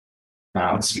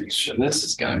Now let's make sure this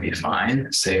is gonna be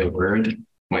fine. Say a word.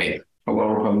 Wait.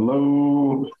 Hello,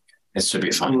 hello. It should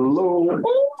be fine. Hello.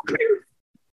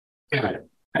 God.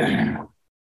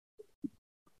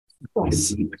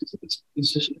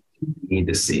 Need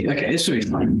to see. Okay, it should be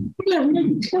fine. Yeah,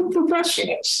 we're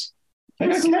professionals.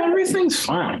 Everything's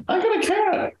fine. I got a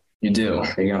cat. You do.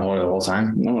 Are you gonna hold it the whole time?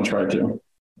 I'm gonna try to.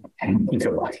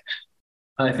 Good luck.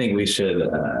 I think we should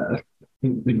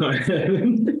go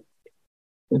ahead.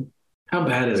 How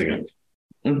bad is it gonna be?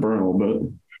 It burned a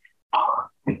little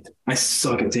bit. I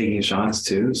suck at taking shots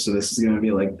too, so this is gonna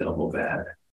be like double bad.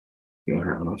 You want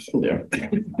to hurt enough?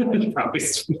 Yeah. Probably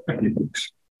smart. I'm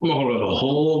gonna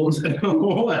hold it the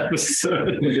whole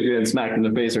episode. Getting smacked in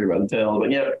the face or by the tail,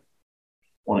 but yep.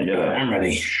 Want to get it? I'm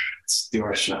ready. Let's do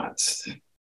our shots.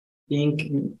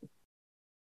 Dink.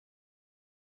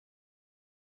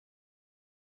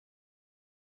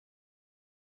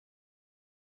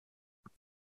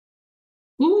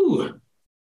 Ooh.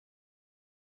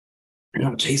 You're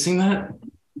not chasing that?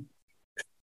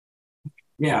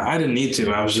 Yeah, I didn't need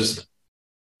to. I just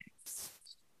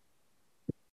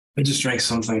drank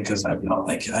something because I felt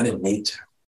like I didn't need to.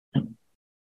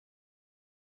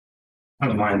 I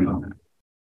don't mind though.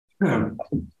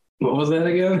 What was that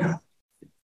again?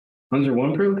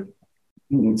 101 proof?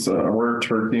 It's a rare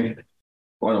turkey.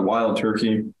 Quite a wild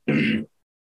turkey.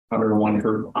 101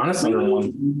 proof. Honestly,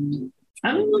 101.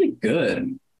 I don't really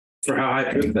good for how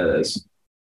high proof that is.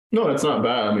 No, it's not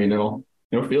bad. I mean, you'll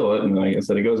feel it, and like I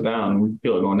said, it goes down. You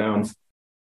feel it going down.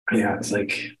 Yeah, it's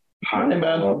like hot Not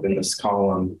bad. up in this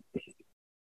column.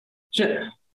 Shit.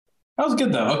 That was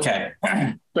good though. Okay.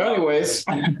 But anyways,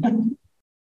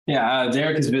 Yeah,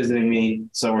 Derek is visiting me,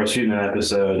 so we're shooting an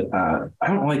episode. I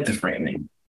don't like the framing.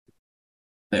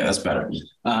 Yeah, that's better.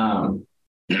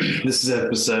 This is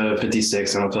episode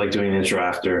 56. I don't feel like doing an intro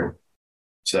after.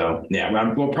 So yeah,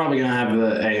 we're probably gonna have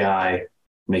the AI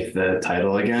make the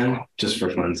title again, just for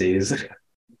funsies.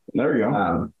 there we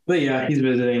go. But yeah, he's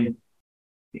visiting.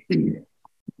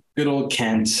 Good old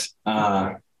Kent.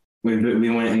 We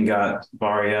went and got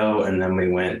Barrio, and then we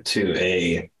went to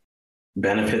a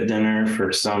benefit dinner for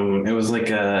it was like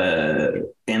a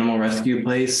animal rescue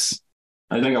place.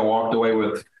 I think I walked away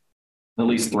with at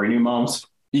least 3 new moms.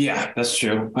 Yeah, that's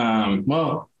true.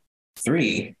 Well,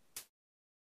 3.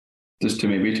 Just 2,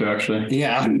 maybe 2, actually.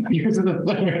 Yeah, here's the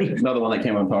third. Another one that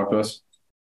came up and talked to us.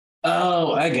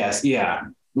 Oh, I guess. Yeah.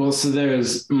 Well, so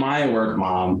there's my work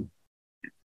mom.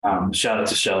 Shout out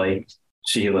to Shelly.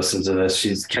 She listens to this.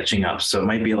 She's catching up. So it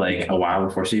might be like a while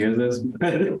before she hears this.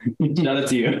 Shout out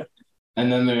to you.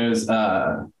 And then there's,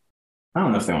 I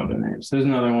don't know if they want their names. There's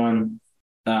another one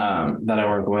that I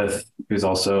work with who's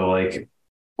also like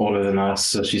older than us.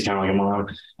 So she's kind of like a mom.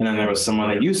 And then there was someone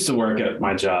that used to work at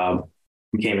my job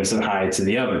who came and said hi to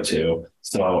the other 2.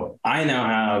 So I now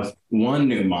have 1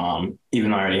 new mom,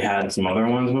 even though I already had some other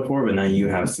ones before, but now you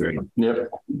have 3. Yep.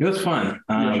 It was fun.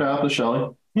 Shout out to Shelly.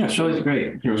 Yeah, Shelly's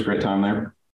great. It was a great time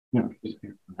there. Yeah.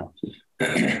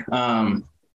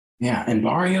 Yeah, and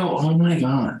Barrio, oh my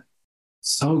God.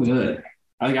 So good.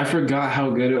 I forgot how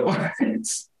good it was.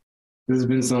 This has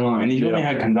been so long. And you only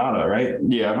had Condado, right?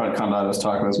 Yeah, I've had Condados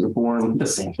tacos before. The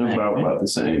same It was thing. about the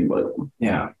same, but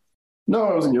Yeah.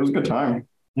 no, it was a good time.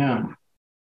 Yeah.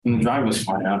 And the drive was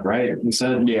fine up, right? You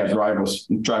said? Yeah, drive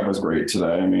was great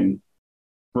today. I mean,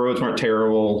 roads weren't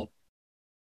terrible.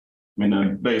 I mean,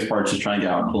 the biggest part's just trying to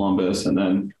get out of Columbus, and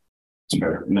then it's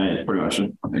pretty much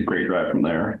a great drive from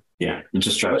there. Yeah. You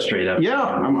just drive straight up. Yeah,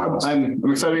 I'm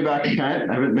excited to be back in Kent.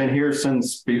 I haven't been here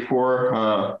since before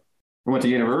I went to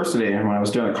university, and when I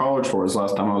was doing a college course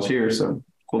last time I was here. So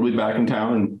we'll be back in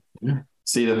town and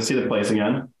see the place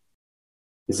again.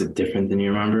 Is it different than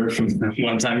you remember from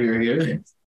one time you were here?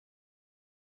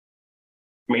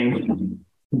 I mean,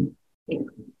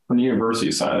 from the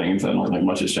university side of things, I don't think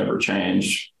much has ever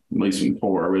changed, at least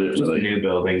before. But it's Just like, new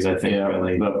buildings, I think. yeah,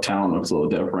 Really. the town looks a little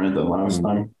different than last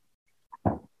time.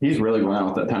 He's really going out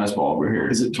with that tennis ball over here.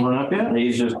 Is it torn up yet?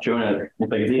 He's just chewing it.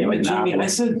 Like Jimmy, I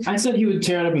said he would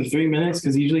tear it up in 3 minutes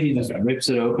because usually he just rips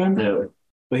it open. Yeah.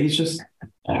 But he's just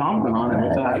chomping on it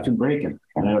without actually breaking.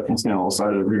 Yeah, he's getting a little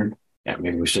excited over here. Yeah,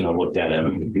 maybe we shouldn't have looked at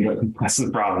him. That's the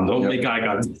problem. Don't make eye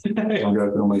contact.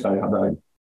 Don't make eye contact.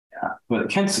 Yeah, but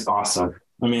Kent's awesome.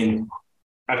 I mean,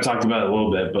 I've talked about it a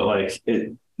little bit, but like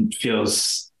it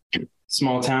feels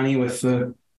small towny with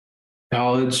the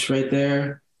college right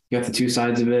there. You got the 2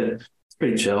 sides of it. It's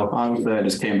pretty chill. Honestly, I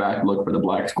just came back to look for the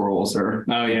black squirrels or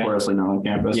Oh yeah. notoriously known on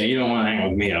campus. Yeah, you don't want to hang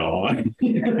with me at all.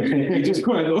 You just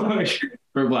want to look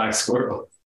for black squirrel.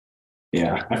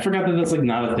 Yeah, I forgot that that's like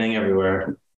not a thing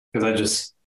everywhere because I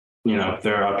just,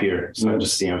 they're up here, so I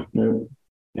just see them. Yep.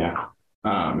 Yeah.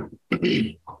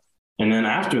 And then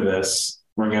after this,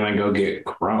 we're gonna go get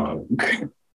crunk.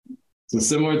 So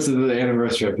similar to the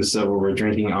anniversary episode where we're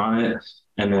drinking on it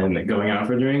and then going out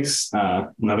for drinks,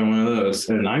 another one of those.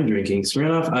 And I'm drinking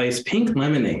Smirnoff Ice pink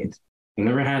lemonade. I've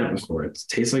never had it before. It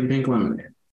tastes like pink lemonade.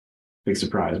 Big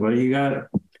surprise. What do you got?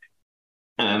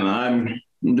 And I'm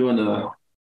doing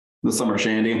the summer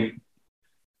shandy.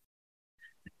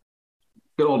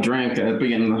 Good old drink at the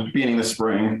beginning of the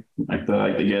spring. I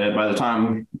like to get it. By the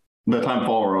time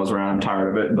fall rolls around, I'm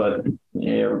tired of it. But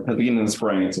yeah, at the beginning of the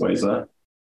spring, it's always a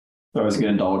good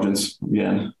indulgence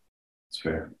again. It's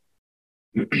fair.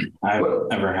 I've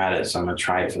never had it, so I'm gonna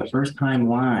try it for the first time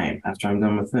live after I'm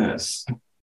done with this.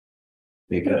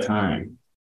 Be a good time.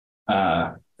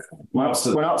 We're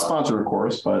not sponsored, of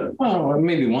course, but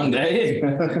maybe one day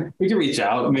we can reach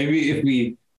out. Maybe if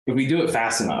we do it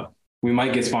fast enough, we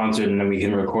might get sponsored, and then we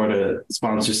can record a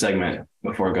sponsor segment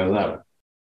before it goes up.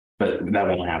 But that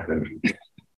won't happen.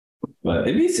 But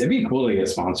it'd be cool to get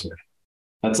sponsored.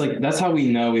 That's how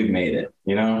we know we've made it,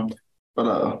 you know.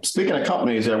 But speaking of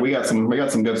companies, yeah, we got some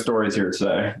good stories here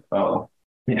today.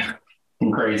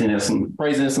 Some craziness in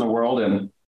the world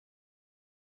and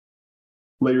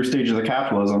later stages of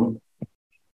capitalism.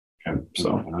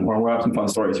 So we'll have some fun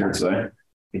stories here today.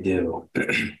 We do.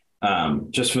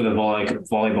 Just for the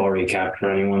volleyball recap for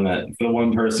anyone for the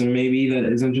one person maybe that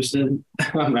is interested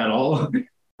at all.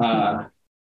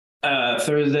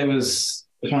 Thursday was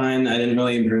fine. I didn't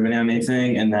really improve on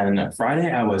anything. And then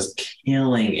Friday, I was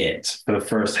killing it for the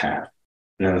first half.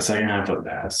 And then the second half was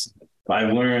bad. But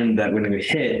I've learned that when you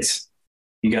hit,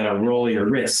 you got to roll your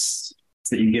wrists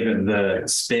so that you give it the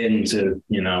spin to,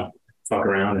 fuck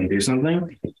around and do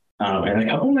something. And a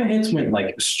couple of my hits went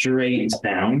like straight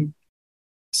down.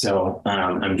 So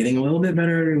I'm getting a little bit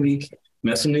better every week.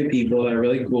 Met some new people that are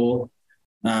really cool.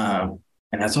 And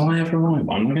that's all I have for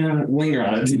volleyball. I'm not going to linger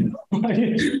on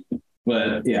it.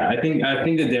 But yeah, I think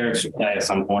that Derek should play at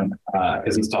some point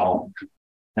because he's tall.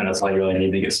 And that's all you really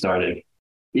need to get started.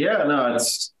 Yeah, no,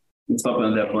 it's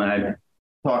something definitely I'm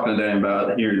talking to Dan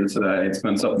about here today. It's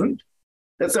been something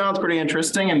that sounds pretty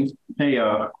interesting. And hey,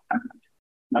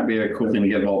 might be a cool thing to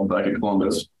get involved back in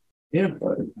Columbus. Yeah,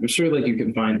 but I'm sure you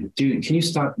can find, dude, can you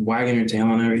stop wagging your tail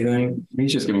on everything?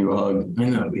 He's just giving you a hug. I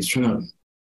know, he's trying to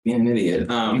be an idiot.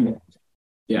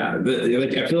 Yeah, I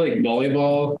feel like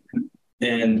volleyball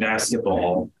and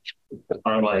basketball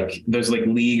are there's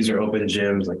leagues or open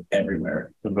gyms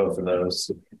everywhere for both of those.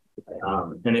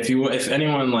 And if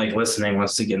anyone listening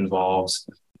wants to get involved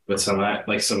with some of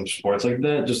that, some sports like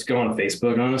that, just go on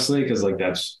Facebook, honestly, because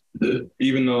that's,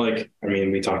 even though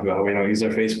we talked about how we don't use our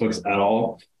Facebooks at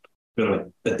all. It's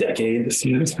been a decade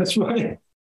since that's right.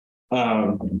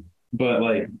 But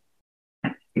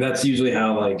that's usually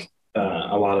how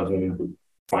a lot of them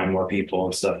find more people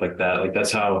and stuff like that.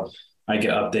 That's how I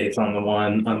get updates on the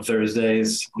one on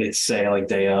Thursdays. They say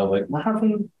day of what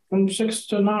happened from 6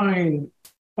 to 9.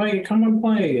 Come and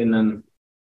play. And then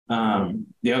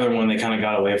the other one, they kind of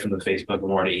got away from the Facebook and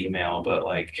more to email, but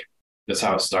that's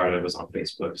how it started, was on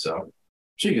Facebook. So I'm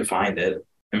sure you can find it.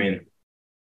 I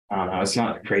don't know. It's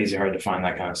not crazy hard to find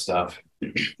that kind of stuff.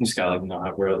 You just gotta know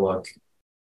where to look.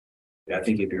 Yeah, I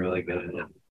think you'd be really good at it.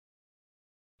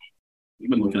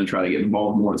 You've been looking to try to get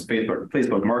involved more in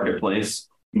Facebook Marketplace.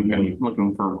 Mm-hmm.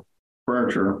 Looking for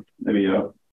furniture, maybe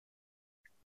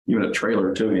even a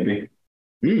trailer too, maybe.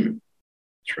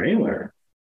 Trailer?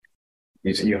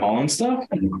 You hauling stuff?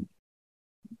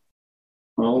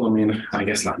 Well, I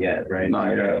guess not yet, right?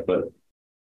 Not yet, but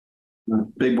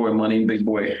big boy money, big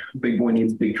boy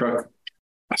needs a big truck.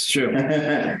 That's true.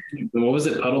 What was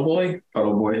it? Puddle Boy?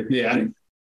 Puddle Boy. Yeah.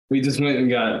 We just went and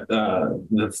got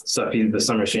the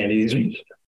summer shandies.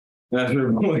 After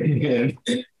going in,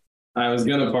 I was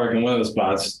gonna park in one of the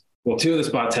spots. Well, two of the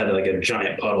spots had a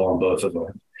giant puddle on both of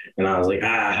them. And I was like,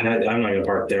 I'm not going to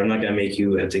park there. I'm not going to make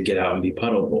you have to get out and be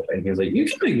Puddle Boy. And he was like, you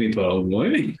can make me Puddle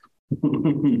Boy.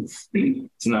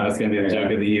 So now it's going to be a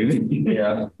joke of the evening.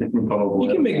 Yeah. Puddle Boy.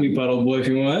 You can make me Puddle Boy if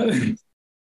you want. I'm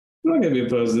not going to be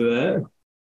opposed to that.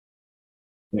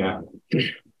 Yeah.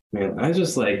 Man,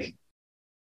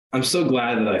 I'm so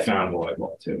glad that I found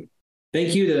volleyball too.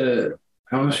 Thank you to,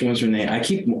 I don't know if she wants her name. I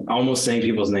keep almost saying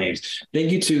people's names.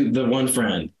 Thank you to the one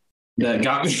friend that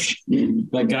got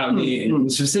me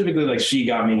specifically, she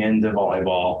got me into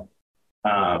volleyball.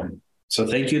 So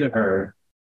thank you to her,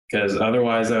 because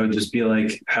otherwise I would just be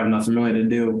have nothing really to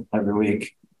do every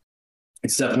week.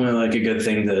 It's definitely a good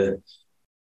thing to,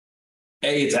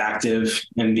 A, it's active,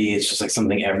 and B, it's just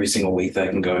something every single week that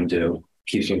I can go and do.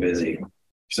 Keeps me busy.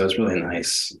 So it's really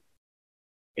nice.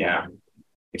 Yeah.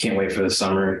 I can't wait for the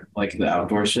summer, the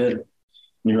outdoor shit.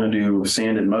 You're going to do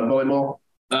sand and mud volleyball?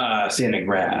 Sanding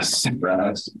grass.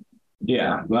 Grass.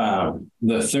 Yeah.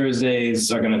 The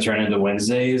Thursdays are going to turn into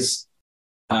Wednesdays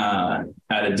at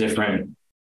a different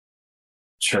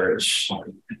church.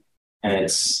 And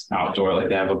it's outdoor. Like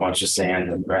they have a bunch of sand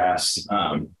and grass.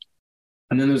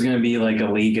 And then there's going to be like a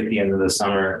league at the end of the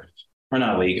summer, or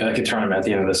not a league, like a tournament at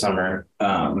the end of the summer.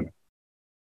 I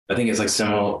think it's like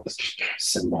single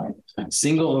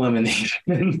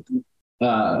elimination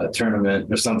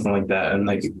tournament or something like that. And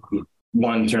like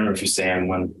one tournament for sand,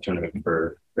 one tournament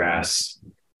for grass.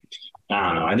 I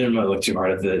don't know. I didn't really look too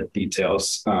hard at the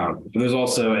details. But there's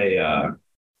also a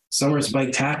summer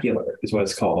spectacular is what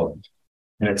it's called.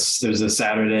 And there's a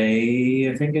Saturday,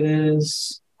 I think it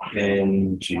is,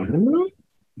 in June.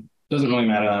 Doesn't really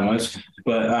matter that much,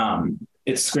 but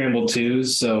it's scrambled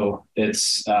twos. So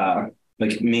it's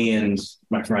like me and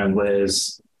my friend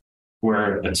Liz,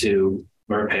 we're a two,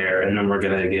 we're a pair, and then we're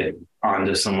gonna get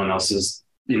onto someone else's.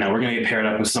 We're gonna get paired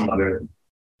up with some other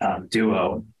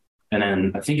duo, and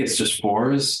then I think it's just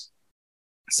fours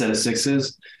instead of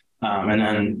sixes, and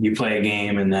then you play a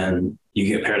game, and then you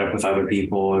get paired up with other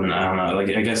people, and I don't know, like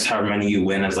I guess however many you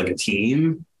win as like a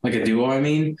team, like a duo. I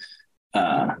mean.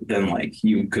 Then like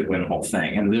you could win the whole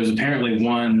thing. And there's apparently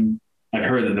I've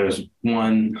heard that there's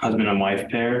one husband and wife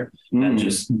pair that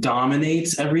just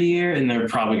dominates every year, and they're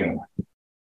probably going to win.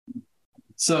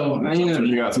 So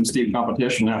you got some steep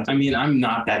competition now. I mean, I'm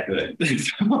not that good.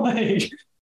 Like,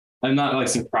 I'm not like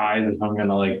surprised if I'm going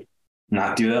to like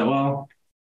not do that well,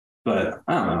 but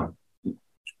I don't know.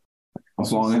 At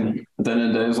the end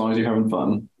of the day, as long as you're having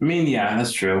fun. I mean, yeah,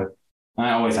 that's true.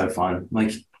 I always have fun.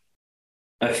 Like,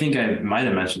 I think I might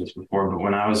have mentioned this before, but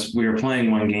when we were playing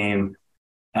one game,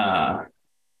 probably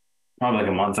like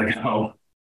a month ago.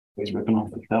 He's ripping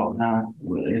off the belt now.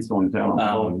 It's going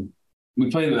down. We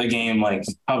played a game like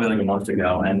probably like a month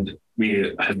ago, and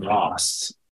we had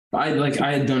lost. I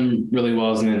had done really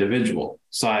well as an individual,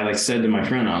 so I like said to my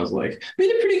friend, I was like, "We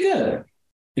did pretty good,"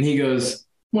 and he goes,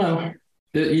 "Well,"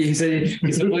 he said,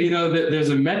 "Well, there's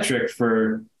a metric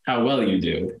for how well you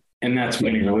do, and that's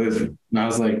winning or losing." And I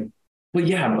was like. Well,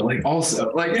 yeah, but like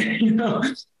also like if you're not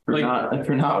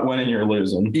winning, you're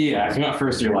losing. Yeah, if you're not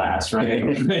first, you're last, right?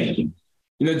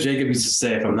 Jacob used to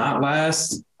say, "If I'm not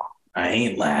last, I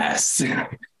ain't last."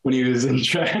 When he was in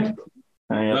track, that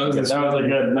was a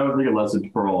good lesson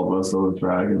for all of us on the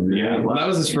track. Yeah, well, that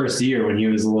was his first year when he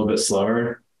was a little bit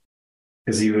slower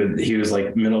because he was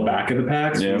like middle back of the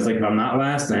pack. So he was like, "If I'm not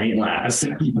last, I ain't last."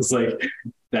 He was like,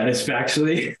 "That is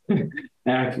factually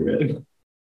accurate."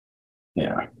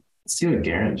 Yeah. Let's see what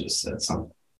Garrett just said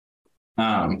something.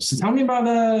 So tell me about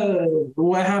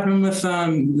what happened with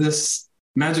this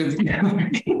Magic the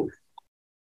Gathering.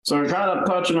 So we're kind of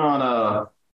touching on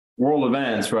world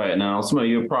events right now. Some of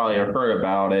you probably have heard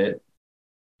about it,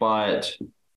 but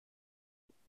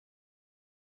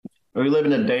we live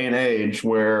in a day and age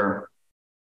where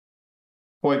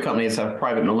toy companies have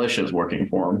private militias working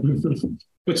for them.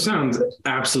 Which sounds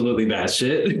absolutely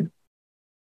batshit.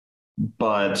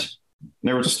 But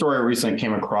there was a story recently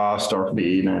came across our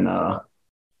feed, and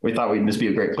we thought we'd just be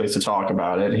a great place to talk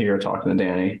about it here, talking to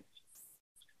Danny.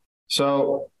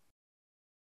 So,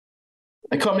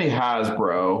 a company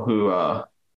Hasbro, who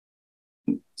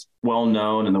well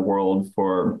known in the world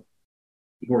for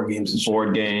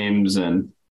board games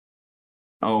and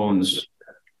owns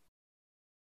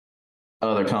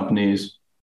other companies.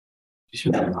 You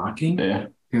should be knocking? Yeah. I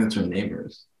think that's our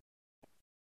neighbors.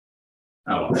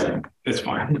 Oh, okay. It's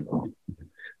fine.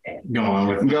 Go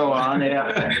on,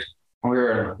 yeah. We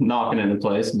were knocking into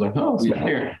place. I was like, oh, it's right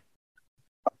here.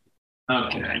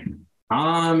 Okay.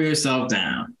 Calm yourself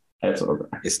down. It's over.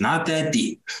 It's not that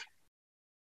deep.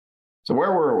 So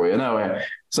where were we? Anyway,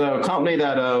 so a company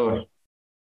that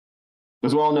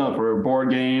is well known for board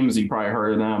games, you probably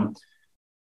heard of them.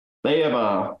 They have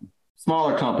a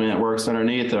smaller company that works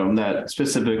underneath them that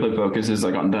specifically focuses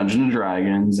like on Dungeons and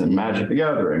Dragons and Magic the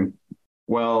Gathering.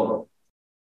 Well,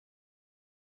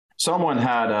 someone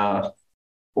had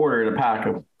ordered a pack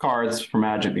of cards for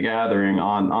Magic the Gathering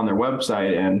on their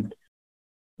website, and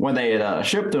when they had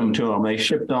shipped them to them, they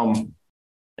shipped them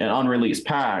an unreleased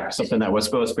pack, something that was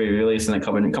supposed to be released in the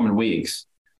coming weeks.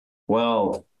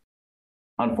 Well,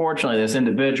 unfortunately, this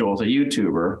individual is a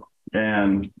YouTuber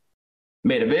and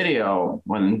made a video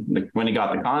when he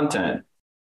got the content,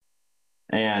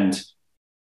 and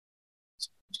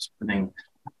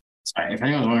sorry, if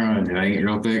anyone's wondering what I'm doing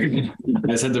real quick, I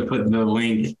just had to put the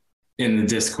link in the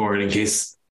Discord in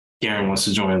case Garen wants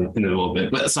to join in a little bit.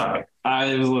 But sorry,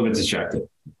 I was a little bit distracted.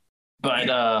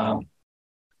 But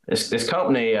this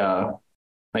company,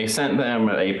 they sent them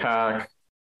a pack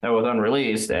that was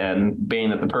unreleased, and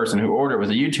being that the person who ordered was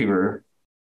a YouTuber,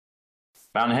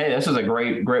 found, hey, this is a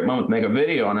great moment to make a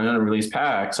video on an unreleased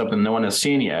pack, something no one has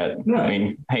seen yet. I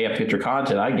mean, hey, you have to get your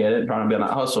content. I get it. Trying to be on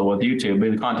that hustle with YouTube,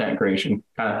 be content creation.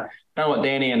 Kind of what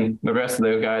Danny and the rest of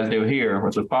those guys do here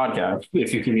with this podcast.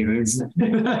 If you can even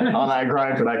on that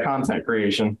grind for that content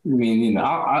creation. I mean,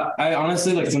 I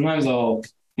honestly, like, sometimes I'll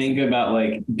think about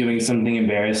like doing something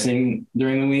embarrassing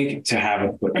during the week to have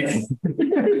a quick.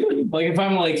 Like if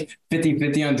I'm like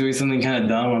 50-50 on doing something kind of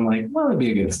dumb, I'm like, well, it'd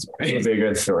be a good story. It'd be a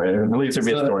good story. At least it'd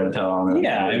be a story to tell on it.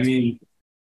 Yeah, I mean,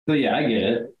 so yeah, I get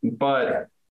it. But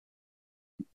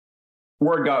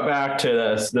word got back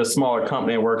to the smaller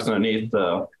company that works underneath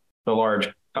the large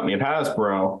company of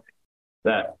Hasbro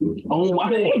that. Oh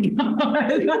my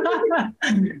God.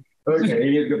 Okay,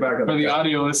 you need to go back. For the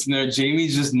audio listener, Jamie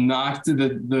just knocked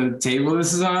the table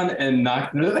this is on and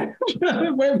knocked the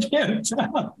webcam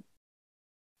down.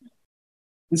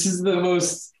 This is the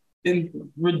most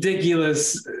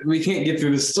ridiculous. We can't get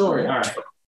through the story. All right.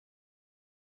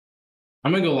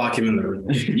 I'm going to go lock him in the room.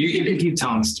 You can keep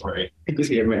telling the story. Just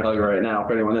give me a hug right now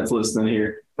for anyone that's listening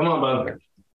here. Come on, bud.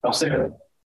 I'll stay with it.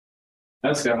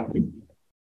 Let's go.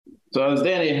 So as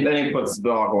Danny puts the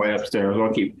dog away upstairs,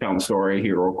 I'll keep telling the story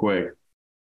here real quick.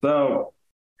 So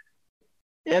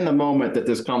in the moment that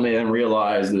this company then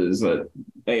realizes that,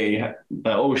 hey,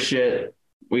 oh shit,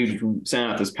 we've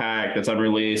sent out this pack that's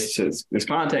unreleased to this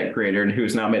content creator and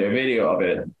who's now made a video of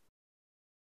it,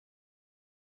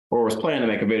 or was planning to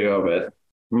make a video of it,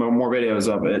 more videos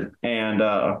of it. And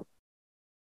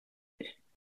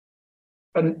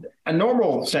a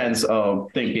normal sense of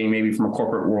thinking, maybe from a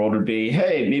corporate world, would be,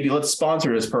 hey, maybe let's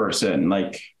sponsor this person,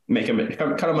 like make him,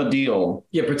 cut him a deal.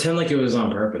 Yeah, pretend like it was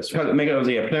on purpose. Right? Pretend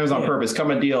it was on purpose.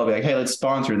 Come a deal, be like, hey, let's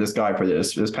sponsor this guy for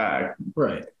this pack.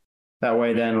 Right. That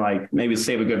way, then like maybe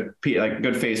save a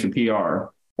good face with PR,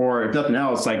 or if nothing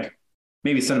else, like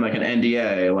maybe send him like an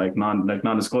NDA, like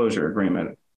non-disclosure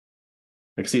agreement,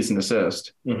 like cease and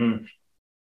desist. Mm-hmm.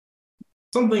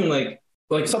 Something like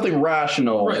something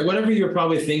rational, right? Whatever you're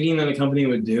probably thinking that a company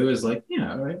would do is like,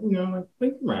 yeah, right,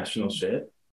 like rational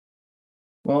shit.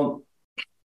 Well,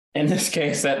 in this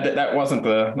case, that wasn't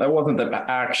the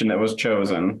action that was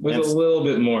chosen. It was a little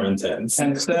bit more intense.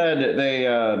 Instead, they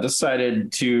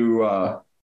decided to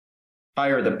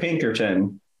hire the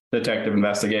Pinkerton Detective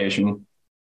Investigation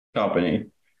Company,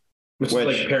 which is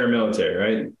like paramilitary,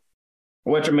 right?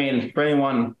 Which, I mean, for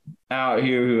anyone out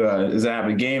here who is an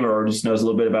avid gamer or just knows a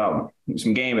little bit about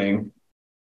some gaming,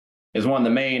 is one of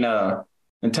the main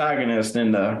antagonists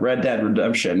in the Red Dead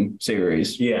Redemption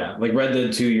series. Yeah, like Red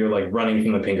Dead 2, you're like running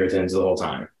from the Pinkertons the whole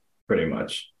time, pretty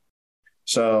much.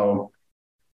 So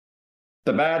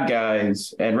the bad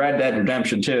guys in Red Dead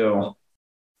Redemption 2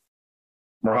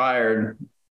 were hired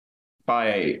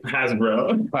by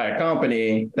Hasbro, by a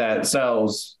company that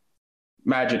sells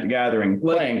Magic the Gathering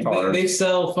playing cards. They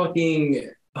sell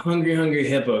fucking Hungry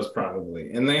Hippos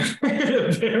probably, and they hired a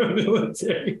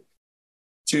paramilitary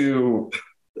to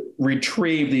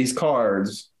retrieve these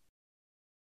cards.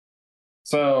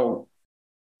 So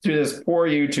to this poor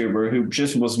YouTuber who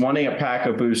just was wanting a pack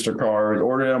of booster cards,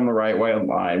 ordered them the right way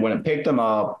online, when it picked them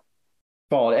up,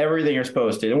 followed everything you're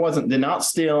supposed to. Did not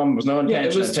steal them, was no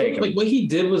intention to take them. Like what he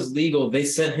did was legal. They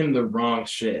sent him the wrong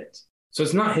shit. So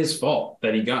it's not his fault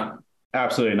that he got them.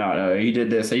 Absolutely not. No, he did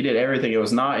this. He did everything. It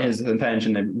was not his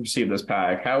intention to receive this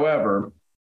pack. However,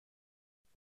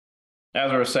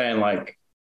 as I was saying, like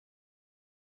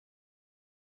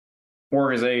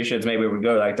organizations maybe would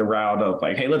go like the route of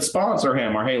like, hey, let's sponsor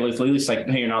him, or hey, let's at least like,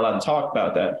 hey, you're not allowed to talk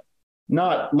about that.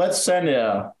 Not let's send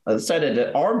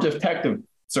an armed detective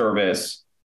service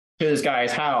to this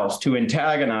guy's house to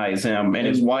antagonize him and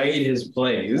his wife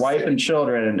and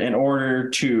children in order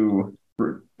to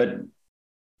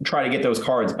try to get those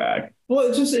cards back.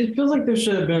 Well, it feels like there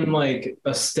should have been like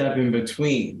a step in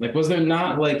between. Like, was there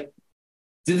not like,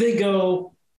 did they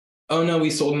go, oh no,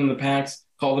 we sold them the packs,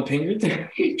 call the Pinkerton?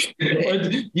 Or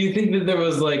do you think that there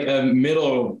was like a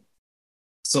middle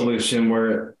solution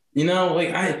where,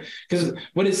 because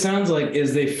what it sounds like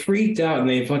is they freaked out and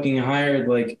they fucking hired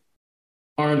like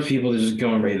armed people to just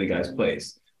go and raid the guy's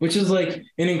place, which is like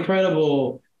an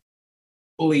incredible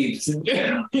leaps.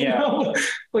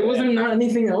 Like, was there not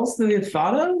anything else that they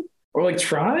thought of or like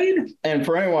tried? And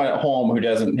for anyone at home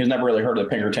who's never really heard of the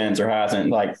Pinkertons or hasn't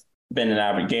like been an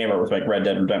avid gamer with like Red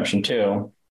Dead Redemption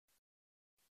 2,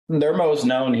 they're most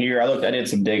known here. I did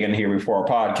some digging here before our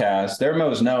podcast. They're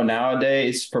most known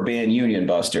nowadays for being union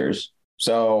busters.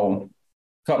 So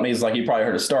companies like you probably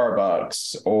heard of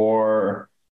Starbucks or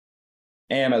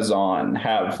Amazon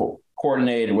have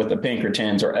coordinated with the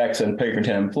Pinkertons or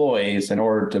ex-Pinkerton employees in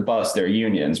order to bust their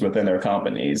unions within their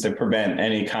companies to prevent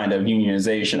any kind of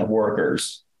unionization of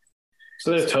workers.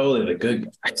 So they're totally the good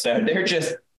guys. So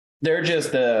they're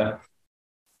just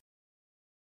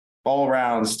all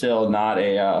around still not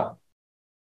a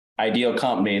ideal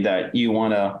company that you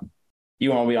want to be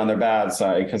on their bad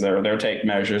side, because they're taking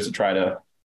measures to try to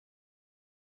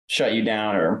shut you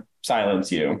down or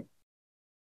silence you.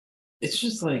 It's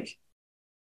just like,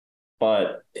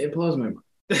 but it blows my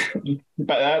mind.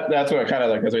 But that's what kind of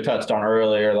like, as we touched on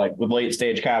earlier, like with late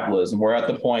stage capitalism, we're at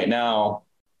the point now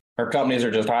where companies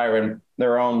are just hiring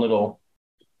their own little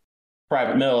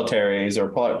private militaries or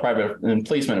private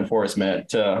policeman enforcement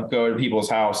to go to people's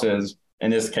houses,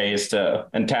 in this case, to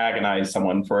antagonize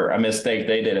someone for a mistake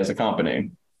they did as a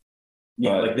company.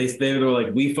 Yeah, but, like they were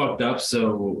like, we fucked up,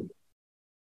 so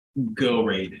go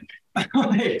raid it.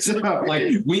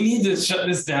 like we need to shut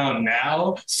this down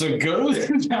now. So go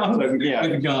down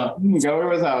with guns. Go to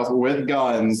his house with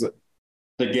guns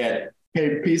to get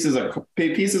pieces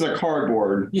of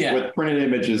cardboard with printed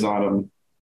images on them.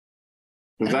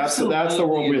 That's the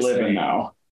world we live in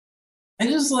now. And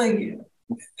just like,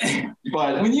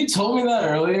 but when you told me that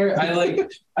earlier,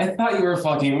 I thought you were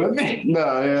fucking with me. No,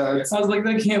 yeah. I was like,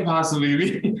 that can't possibly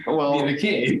be the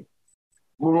case.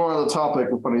 We're more on the topic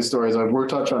of funny stories. We'll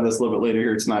touch on this a little bit later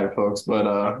here tonight, folks.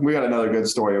 But we got another good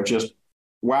story of just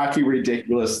wacky,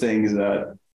 ridiculous things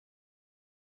that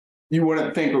you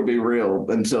wouldn't think would be real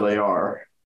until they are.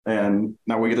 And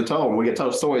now we get to tell them. We get to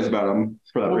tell stories about them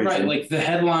for that reason. Right, like the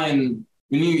headline,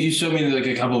 when you showed me like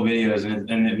a couple of videos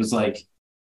and it was like,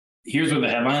 here's what the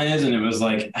headline is. And it was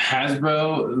like,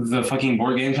 Hasbro, the fucking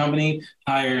board game company,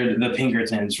 hired the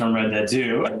Pinkertons from Red Dead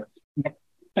 2.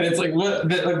 And it's like,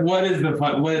 what is the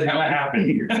fun? What happened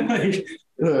here?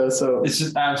 So it's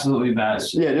just absolutely bad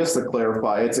shit. Yeah, just to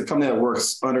clarify, it's a company that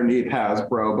works underneath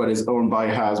Hasbro, but is owned by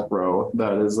Hasbro.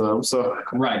 That is so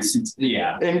right.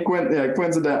 Yeah. And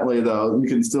coincidentally, though, you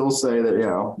can still say that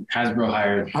Hasbro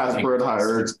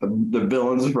hired the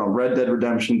villains from Red Dead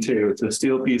Redemption 2 to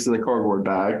steal a piece of the cardboard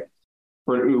bag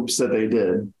for an oops that they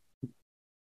did.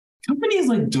 Companies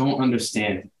like don't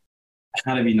understand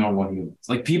how to be normal humans.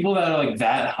 Like people that are like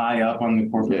that high up on the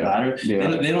corporate ladder,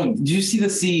 they don't. Did you see the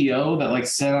CEO that like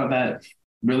sent out that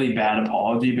really bad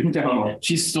apology? Because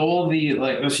she stole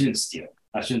the she didn't steal.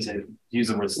 I shouldn't say use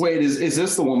the word steal. Wait, is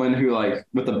this the woman who like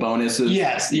with the bonuses?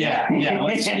 Yes, yeah.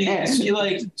 Like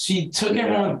she took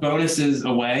everyone's bonuses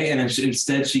away and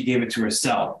instead she gave it to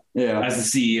herself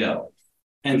as the CEO.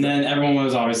 And then everyone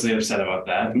was obviously upset about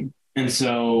that. And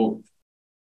so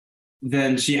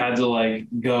then she had to like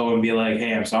go and be like,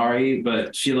 hey, I'm sorry.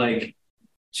 But she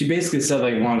basically said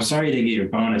like, well, I'm sorry you didn't get your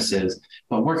bonuses,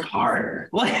 but work harder.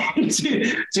 Like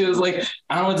she was like,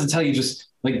 I don't know what to tell you. Just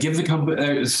like give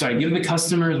the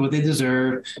customers what they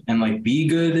deserve and like be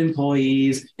good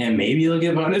employees and maybe you'll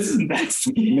get bonuses.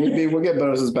 Maybe we'll get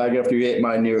bonuses back after you hit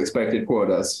my new expected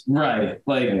quotas. Right.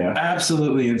 Like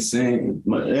absolutely insane.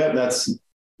 But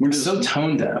we're just so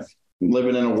tone deaf.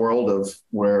 Living in a world of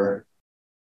where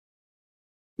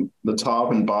the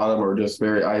top and bottom are just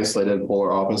very isolated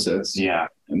polar opposites. Yeah.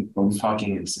 And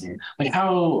fucking insane. Like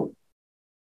how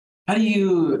do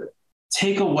you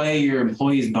take away your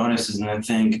employees' bonuses and then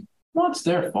think, well, it's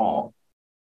their fault?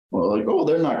 Well, like, oh,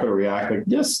 they're not going to react. Like,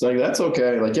 yes, like that's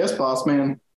okay. Like, yes, boss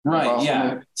man. Right. Boss yeah.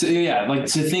 man. So, like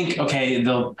to think, okay,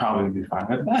 they'll probably be fine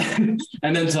with that.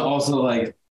 And then to also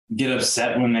like get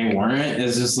upset when they weren't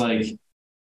is just like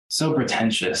so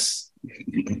pretentious.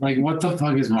 Like, what the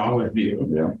fuck is wrong with you?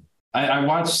 Yeah. I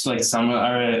watched like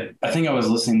I think I was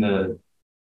listening to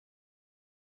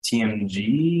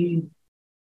TMG,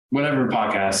 whatever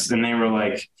podcast, and they were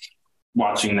like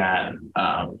watching that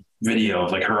video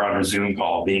of like her on her Zoom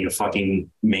call being a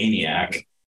fucking maniac.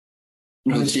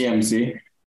 Was it TMZ?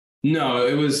 No,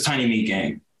 it was Tiny Meat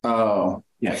Gang. Oh.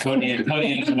 Yeah, Cody as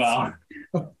well.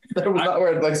 That was not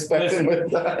where I'd expected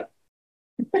with that.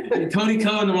 Cody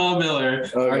Coe and Will Miller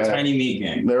are Tiny Meat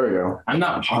Gang. There we go. I'm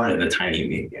not part of the Tiny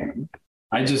Meat Gang.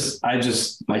 I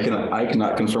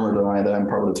cannot confirm or deny that I'm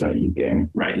part of the Tiny Meat Gang.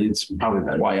 Right. It's probably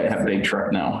better. Why I have a big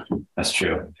truck now. That's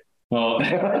true. Well,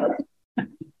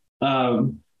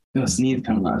 sneeze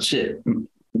coming out. Shit.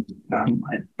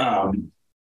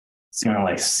 It's gonna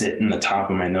like sit in the top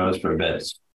of my nose for a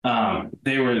bit.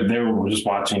 They were just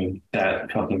watching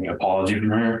that fucking apology from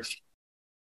her.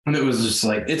 And it was just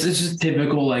like, it's just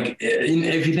typical, like,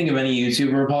 if you think of any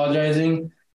YouTuber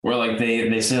apologizing, where like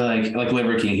they say like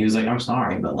Liver King, he was like, I'm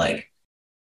sorry, but like,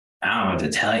 I don't know what to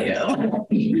tell you.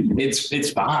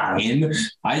 It's fine.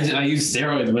 I use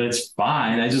steroids, but it's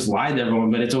fine. I just lied to everyone,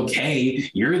 but it's okay.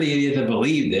 You're the idiot that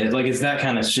believed it. Like, it's that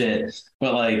kind of shit.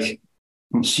 But like,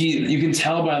 you can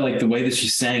tell by like the way that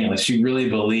she's saying it, like she really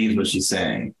believes what she's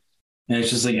saying. And it's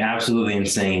just like absolutely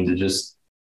insane to just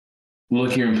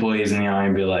look your employees in the eye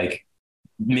and be like,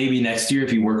 maybe next year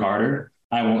if you work harder,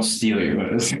 I won't steal your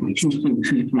bonus. I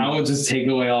will just take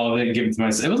away all of it and give it to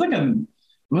myself. It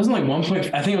wasn't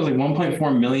like I think it was like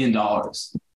 $1.4 million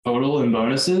total in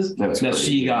bonuses that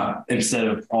she got instead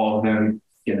of all of them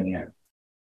getting it.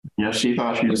 Yeah, she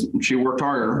thought she worked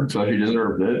harder, so she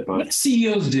deserved it. But what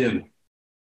CEOs do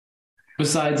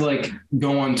besides like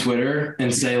go on Twitter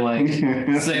and say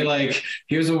like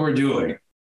here's what we're doing.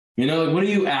 You know, like what are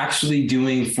you actually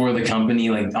doing for the company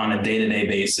like on a day-to-day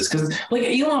basis? Because like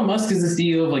Elon Musk is the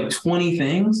CEO of like 20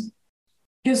 things.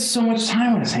 He has so much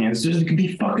time on his hands, just to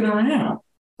be fucking around.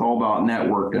 All about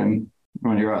networking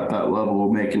when you're at that level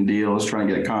of making deals, trying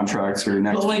to get contracts for your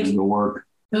next piece of work.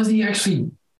 Does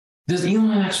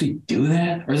Elon actually do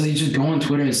that? Or does he just go on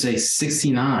Twitter and say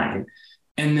 69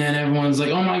 and then everyone's like,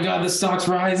 oh my God, the stock's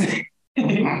rising?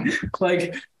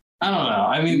 Like, I don't know.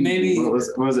 I mean, maybe. What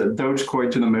was it? Dogecoin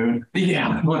to the moon?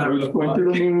 Yeah. Dogecoin to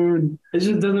the moon. It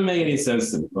just doesn't make any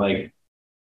sense to me. Like,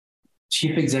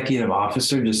 chief executive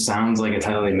officer just sounds like a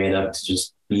title they made up to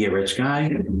just be a rich guy.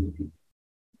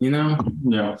 You know?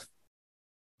 Yeah.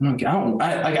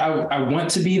 I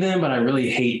want to be them, but I really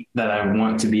hate that I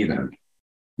want to be them.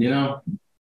 You know?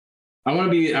 I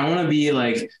want to be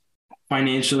like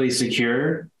financially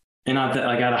secure and not that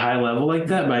like at a high level like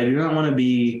that, but I do not want to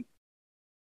be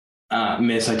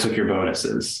miss, I took your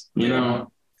bonuses, you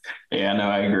know? Yeah, no,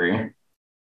 I agree.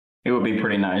 It would be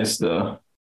pretty nice to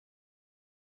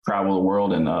travel the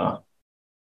world and not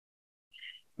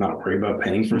worry about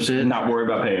paying for shit. Not worry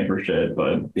about paying for shit,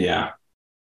 but yeah.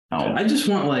 I just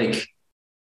want like,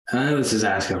 I know this is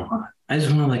asking a lot. I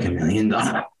just want like $1 million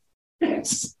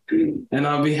and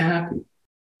I'll be happy.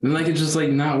 And I could just like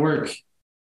not work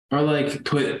or like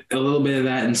put a little bit of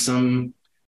that in some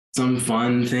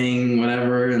fun thing,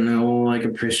 whatever, and they'll like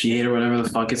appreciate or whatever the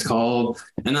fuck it's called,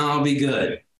 and I'll be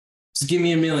good. Just give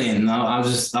me $1 million.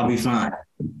 I'll be fine.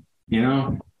 You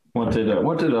know? What did I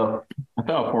thought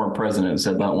a former president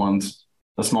said that once,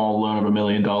 a small loan of $1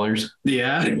 million.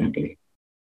 Yeah.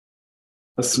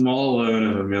 A small loan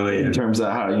of $1 million. In terms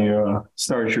of how you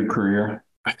started your career.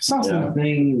 I saw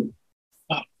something.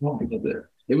 What was it?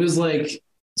 It was like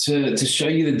to show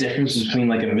you the difference between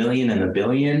like $1 million and $1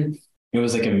 billion. It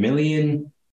was like 1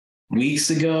 million weeks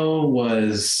ago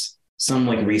was some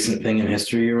like recent thing in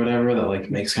history or whatever that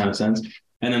like makes kind of sense.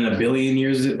 And then 1 billion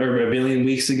years or 1 billion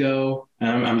weeks ago,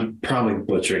 and I'm probably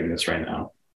butchering this right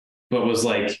now, but was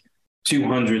like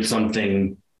 200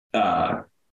 something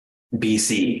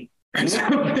BC or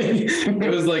something. It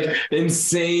was like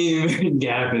insane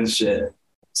gap and shit.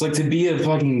 It's like to be a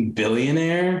fucking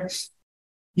billionaire,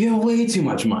 you have way too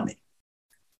much money.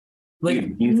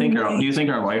 Like, do you think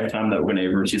our lifetime that we're gonna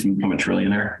ever see him become a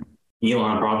trillionaire?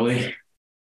 Elon probably.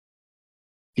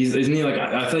 Isn't he like?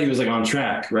 I thought he was like on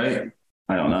track, right?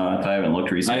 I don't know. I haven't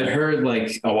looked recently. I had heard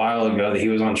like a while ago that he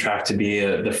was on track to be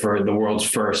the world's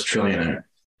first trillionaire,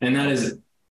 and that is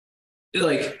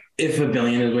like if $1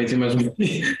 billion is way too much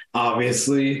money,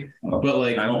 obviously. But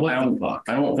like, I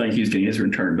don't think he's getting his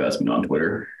return investment on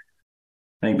Twitter.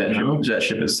 I think that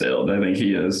ship has sailed. I think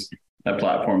he is. That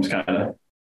platform's kind of.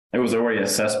 It was already a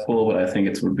cesspool, but I think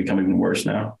it's becoming even worse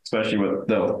now, especially with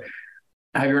though.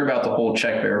 Have you heard about the whole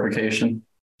check verification?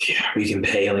 Yeah, we can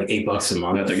pay like $8 a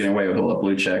month. That they're getting away with a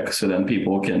blue check, so then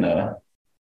people can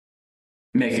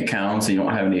make accounts. And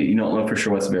you don't know for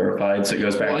sure what's verified. So it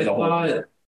goes back to the whole.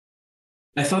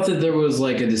 I thought that there was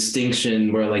like a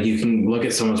distinction where like you can look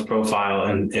at someone's profile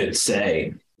and it'd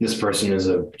say this person is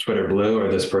a Twitter blue or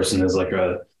this person is like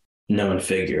a known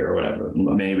figure or whatever.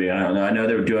 Maybe, I don't know. I know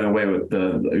they were doing away with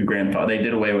the grandfather. They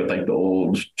did away with like the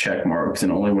old check marks,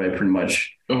 and the only way pretty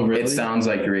much it sounds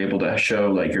like you're able to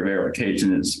show like your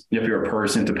verification is if you're a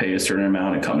person to pay a certain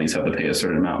amount and companies have to pay a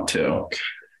certain amount too.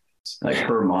 Like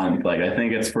per month. Like I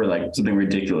think it's for like something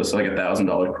ridiculous, like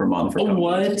 $1,000 per month for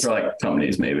companies. For like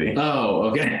companies maybe. Oh,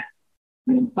 okay.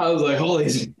 I was like, holy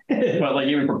shit. But like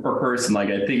even per person, like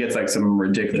I think it's like some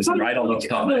ridiculous. I don't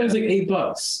know. It was like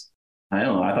 $8. I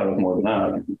don't know. I thought it was more than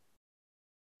that.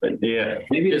 But yeah,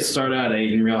 maybe it started out at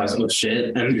 8 and realized, oh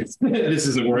shit, and this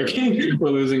isn't working. We're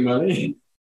losing money.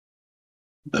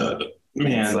 Man,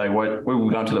 it's like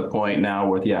we've gone to the point now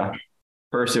with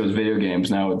first it was video games,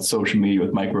 now it's social media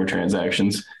with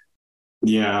microtransactions.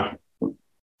 Yeah,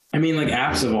 I mean, like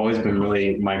apps have always been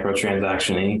really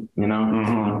microtransaction-y, you know.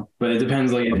 Mm-hmm. But it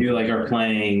depends, like if you like are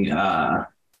playing.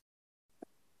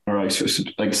 Or like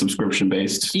subscription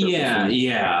based.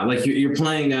 Yeah. Like you're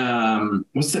playing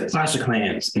what's that, Clash of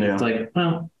Clans? Yeah. It's like,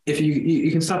 well, if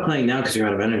you can stop playing now because you're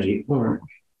out of energy, or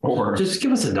Or just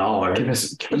give us $1. give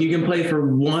us, You can play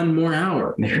for one more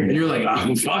hour. And you're like,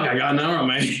 oh, fuck, I got an hour on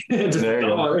my hands. Just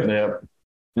 $1. Yep.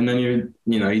 And then you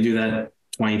do that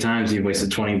 20 times, you've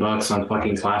wasted $20 on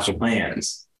fucking Clash of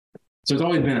Clans. So it's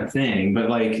always been a thing, but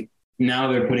like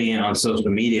now they're putting it on social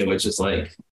media, which is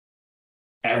like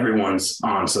everyone's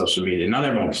on social media. Not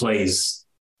everyone plays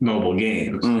mobile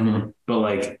games, but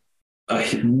like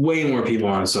way more people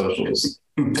on socials.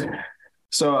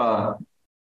 So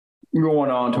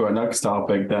going on to our next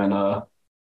topic then,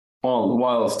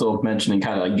 while still mentioning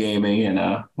kind of like gaming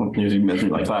and usually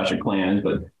mentioning like Clash of Clans,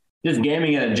 but just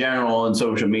gaming in general and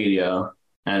social media.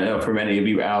 And for many of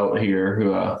you out here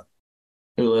who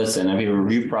listen, I mean,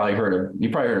 you've probably heard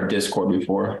of Discord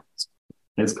before.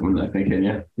 It's coming, I think, in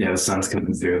you. Yeah, the sun's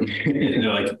coming through.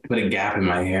 They're like, put a gap in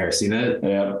my hair. See that?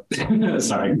 Yeah.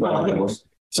 Sorry.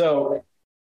 So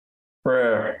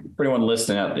for anyone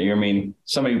listening out there, I mean,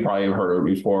 some of you probably have heard of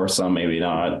it before, some maybe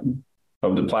not,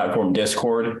 of the platform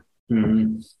Discord.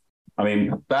 Mm-hmm. I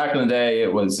mean, back in the day,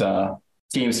 it was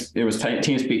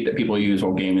TeamSpeak that people use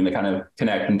while gaming to kind of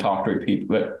connect and talk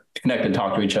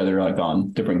to each other like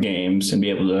on different games and be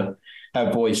able to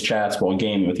have voice chats while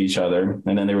gaming with each other.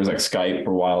 And then there was like Skype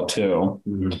for a while too.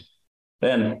 Mm-hmm.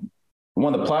 Then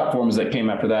one of the platforms that came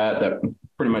after that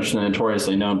pretty much the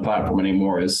notoriously known platform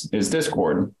anymore is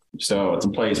Discord. So it's a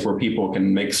place where people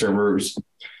can make servers,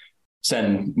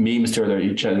 send memes to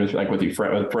each other, like with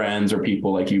friends or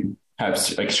people like you have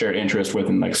like shared interest with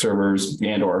in like servers,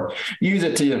 and or use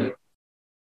it to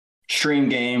stream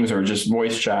games or just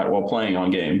voice chat while playing on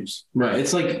games. Right.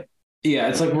 It's like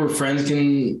where friends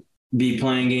can be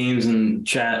playing games and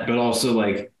chat, but also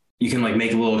like you can like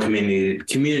make little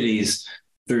communities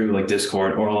through like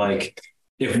Discord, or like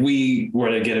if we were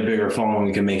to get a bigger following,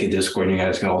 we can make a Discord and you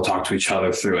guys can all talk to each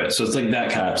other through it. So it's like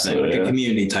that kind of thing, like a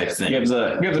community type thing. Gives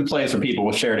a place where people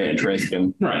with shared interest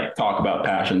can talk about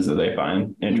passions that they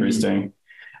find interesting. Mm-hmm.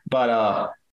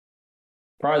 But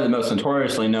probably the most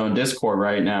notoriously known Discord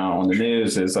right now on the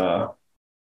news is known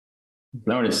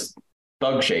as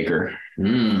Thug Shaker.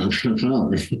 Sounds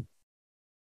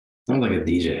like a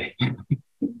DJ.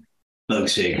 Thug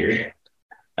Shaker.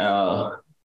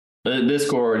 This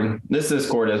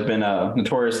Discord has been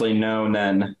notoriously known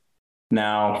then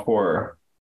now for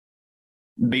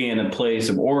being a place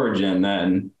of origin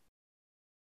then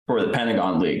for the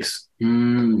Pentagon leaks.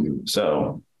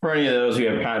 So for any of those who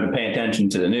have kind of been paying attention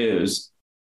to the news,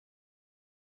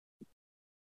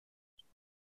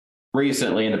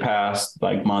 recently in the past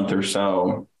like month or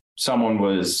so, someone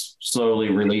was slowly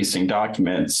releasing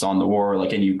documents on the war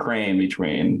like in Ukraine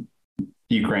between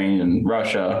Ukraine and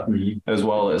Russia, as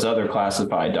well as other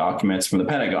classified documents from the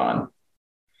Pentagon.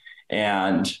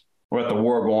 And with the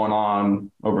war going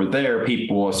on over there,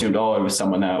 people assumed, oh, it was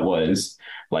someone that was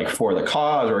like for the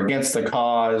cause or against the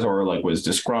cause, or like was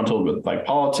disgruntled with like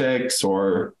politics,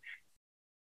 or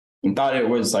thought it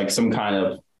was like some kind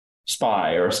of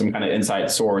spy or some kind of inside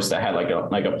source that had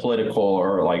like a political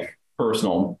or like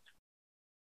personal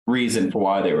reason for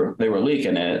why they were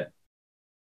leaking it.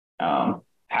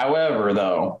 However,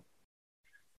 though,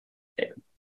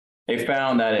 they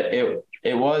found that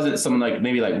it wasn't something like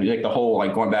maybe like the whole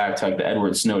like going back to like the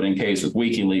Edward Snowden case with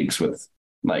WikiLeaks with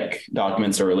like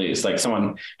documents are released, like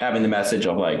someone having the message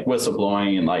of like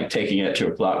whistleblowing and like taking it to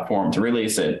a platform to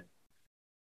release it.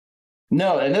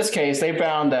 No, in this case, they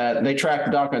found that they tracked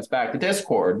the documents back to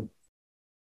Discord,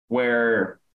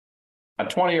 where a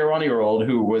 21-year-old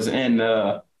who was in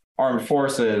the armed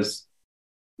forces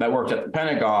that worked at the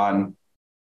Pentagon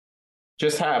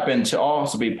just happened to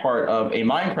also be part of a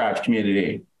Minecraft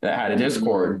community that had a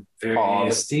Discord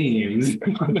called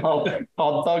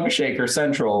Thug Shaker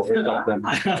Central or something.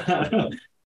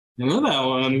 You know that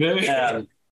one, baby. Yeah.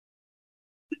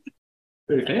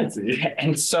 Very fancy.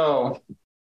 And so,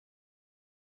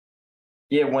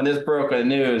 yeah, when this broke in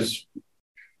the news,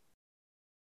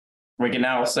 we can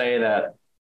now say that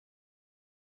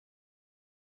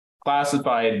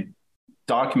classified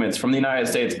documents from the United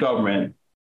States government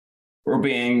were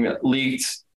being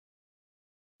leaked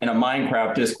in a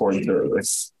Minecraft Discord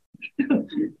service.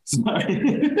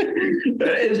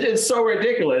 It's so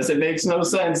ridiculous. It makes no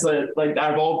sense that like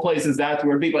out of all places that's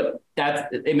where it'd be, but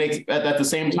it makes at the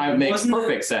same time it makes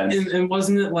perfect sense. And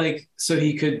wasn't it like so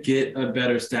he could get a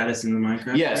better status in the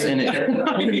Minecraft? Yes, and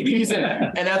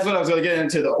that's what I was going to get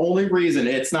into. The only reason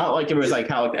it's not like it was like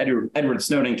how like Edward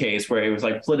Snowden case where it was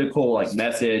like political like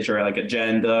message or like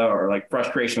agenda or like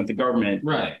frustration with the government.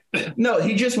 Right. No,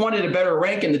 he just wanted a better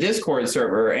rank in the Discord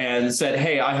server and said,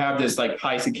 "Hey, I have this like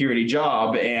high security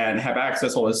job and have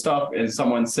access to all this stuff." And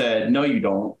someone said, "No, you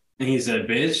don't." And he said,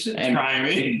 "Bitch, and try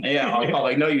me." Yeah, I'll call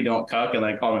like, no, you don't cuck, and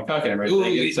like call him cuck and everything.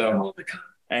 Ooh,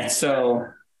 And so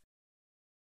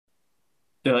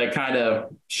to like kind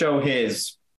of show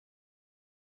his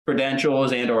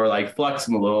credentials and or like flex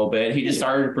him a little bit, he just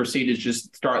started to proceed to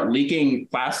just start leaking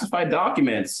classified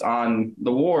documents on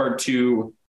the ward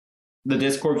to the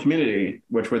Discord community,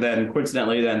 which were then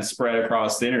coincidentally then spread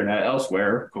across the internet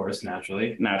elsewhere. of course,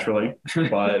 naturally.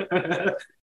 But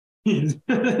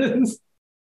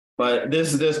but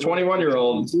this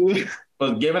 21-year-old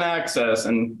was given access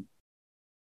and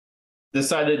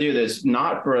decided to do this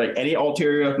not for like any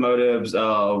ulterior motives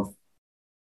of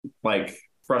like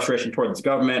frustration towards the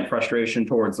government, frustration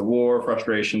towards the war,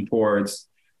 frustration towards,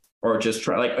 or just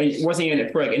try like it wasn't even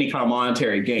for like any kind of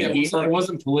monetary gain. It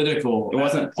wasn't political. It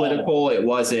wasn't political. It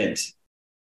wasn't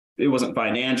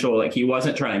financial. Like he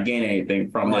wasn't trying to gain anything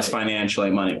from this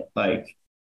financially money. Like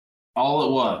all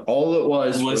it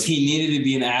was he needed to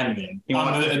be an admin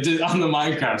on the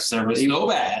Minecraft server so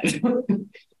bad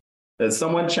that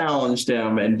someone challenged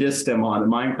him and dissed him on the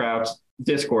Minecraft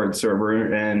Discord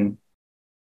server, and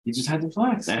he just had to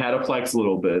flex. I had to flex a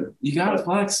little bit. You gotta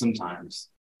flex sometimes.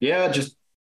 Yeah, just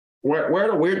we're at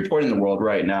a weird point in the world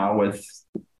right now with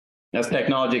as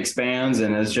technology expands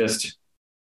and as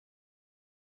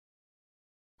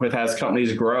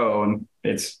companies grow, and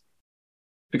it's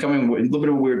becoming a little bit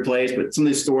of a weird place. But some of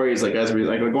these stories, like as we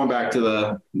like going back to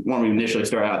the one we initially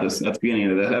started out this at the beginning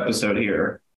of the episode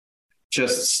here,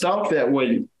 just stuff that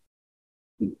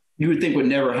you would think would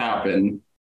never happen.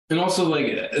 And also,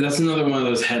 like, that's another one of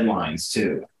those headlines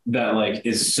too that like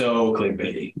is so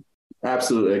clickbaity.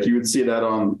 Absolutely, like you would see that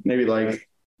on maybe like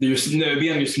it'd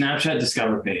be on your Snapchat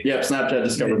Discover page. Yeah, Snapchat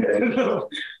Discover page.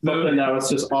 Something that was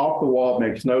just off the wall,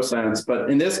 makes no sense. But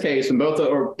in this case, in both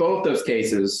those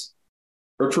cases,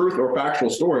 are truth or factual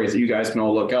stories that you guys can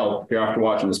all look up if you're after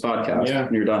watching this podcast. Yeah,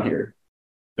 and you're done here.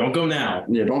 Don't go now.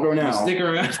 Yeah, don't go now. Stick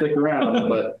around.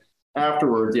 But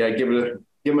afterwards, yeah, give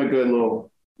him a good little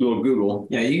Google.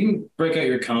 Yeah, you can break out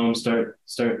your comb, start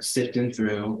sifting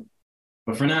through.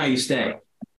 But for now, you stay.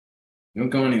 Don't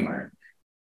go anywhere.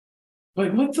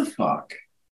 Like, what the fuck?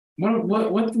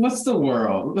 What's the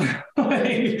world?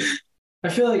 Like, I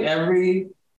feel like every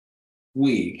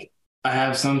week I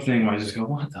have something where I just go,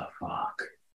 what the fuck?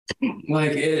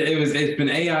 Like it's been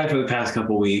AI for the past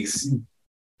couple of weeks,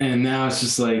 and now it's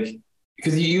just like,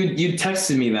 because you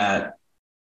texted me that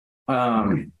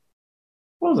what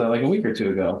was that, like a week or two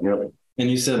ago? Yep. And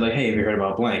you said like, hey, have you heard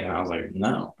about blank? And I was like,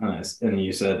 no. And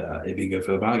you said it'd be good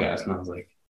for the podcast, and I was like,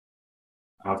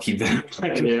 I'll keep that.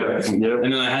 Yeah. And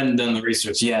then I hadn't done the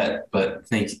research yet, but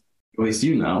at least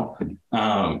you know.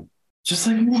 Just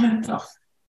like, what the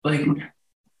like, I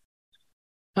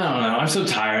don't know. I'm so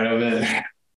tired of it.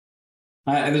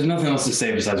 There's nothing else to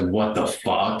say besides what the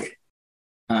fuck.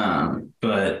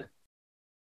 But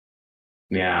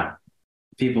yeah,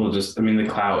 people just, I mean, the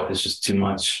clout is just too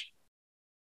much.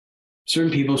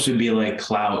 Certain people should be like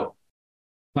clout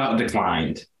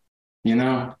declined, you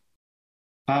know?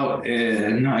 Clout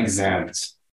not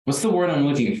exempt. What's the word I'm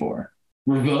looking for?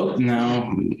 Revoked?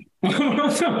 No. You know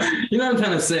what I'm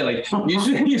trying to say? Like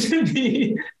you should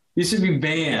be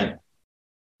banned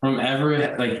from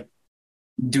ever like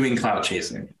doing clout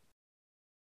chasing.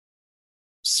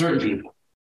 Certain people.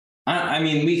 I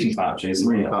mean, we can clout chase.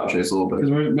 We can clout chase a little bit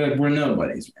because we're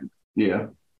nobodies, man. Yeah.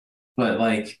 But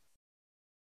like,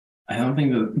 I don't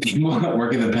think the people that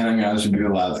work at the Pentagon should be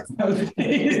allowed to clout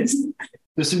chase.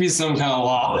 There should be some kind of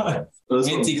law.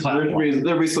 Anti-clout.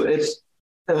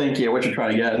 I think, yeah, what you're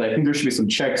trying to get is I think there should be some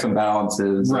checks and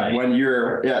balances. Right. When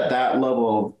you're at that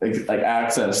level of like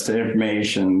access to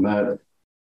information that.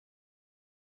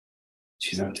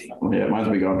 She's empty. Yeah, mine's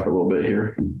been going for a little bit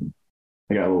here.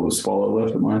 I got a little swallow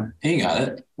left in mine. Hey, you got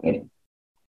it. Yeah.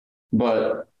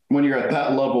 But when you're at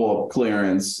that level of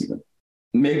clearance,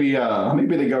 maybe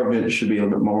the government should be a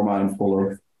little bit more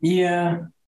mindful of. Yeah.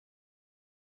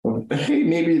 Hey,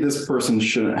 maybe this person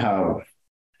shouldn't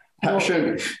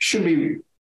should be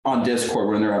on Discord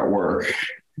when they're at work.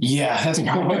 Yeah, that's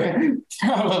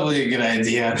probably a good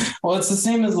idea. Well, it's the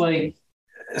same as like,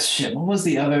 shit, what was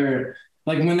the other,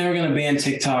 like when they were going to ban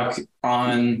TikTok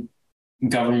on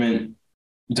government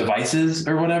devices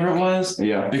or whatever it was?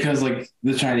 Yeah. Because like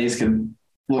the Chinese could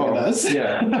look at us.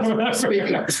 Yeah.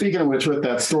 Speaking of which, with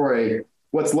that story,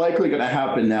 what's likely going to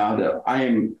happen now that I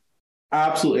am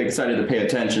absolutely excited to pay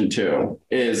attention to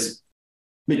is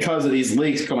because of these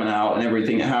leaks coming out and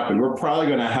everything that happened, we're probably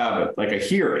going to have like a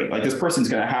hearing. Like this person's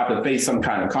going to have to face some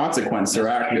kind of consequence they're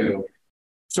acting.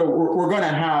 So we're going to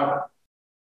have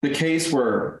the case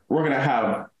where we're going to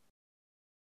have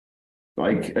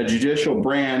like a judicial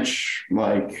branch,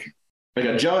 like like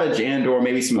a judge and or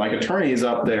maybe some like attorneys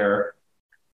up there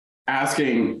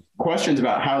asking questions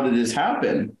about how did this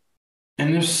happen.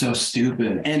 And they're so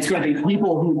stupid. And it's going to be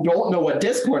people who don't know what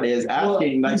Discord is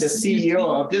asking like the CEO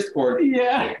of Discord.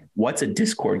 Yeah. What's a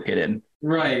Discord kitten?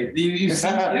 Right. You've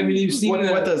seen, I mean, you've seen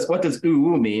what does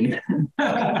ooh mean?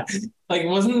 Like,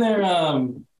 wasn't there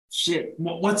shit?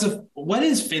 What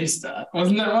is Finsta?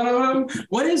 Wasn't that one of them?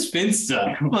 What is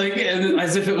Finsta? Like,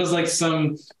 as if it was like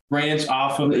some branch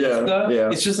off of Insta.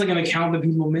 Yeah. It's just like an account that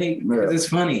people make because it's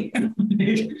funny.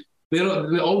 They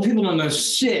don't. The old people don't know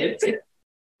shit.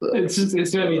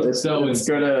 It's gonna be so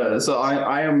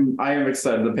I am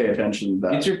excited to pay attention to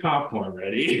that. Get your popcorn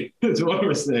ready. That's what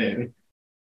we're saying.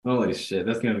 Holy shit,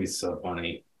 that's gonna be so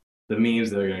funny. The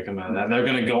memes that are gonna come out of that. They're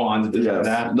gonna go on to Discord.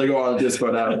 Yes, they go on to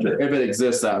Discord after. If it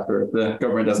exists after. If the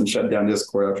government doesn't shut down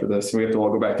Discord after this. We have to all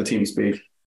go back to TeamSpeak.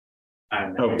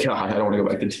 Oh god, I don't want to go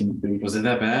back to TeamSpeak. Was it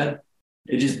that bad?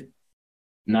 It just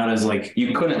not as like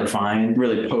you couldn't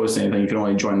really post anything. You could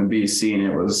only join the VC,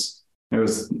 and it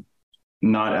was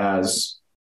not as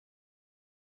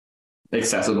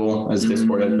accessible as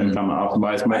Discord has been kind of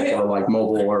optimized for like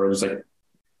mobile or just like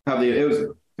it was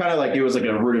kind of like it was like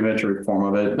a rudimentary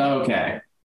form of it. Okay.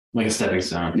 Like a stepping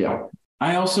stone. Yeah.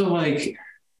 I also like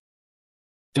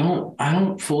I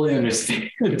don't fully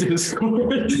understand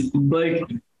Discord. Like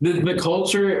the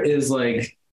culture is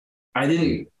like I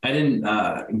didn't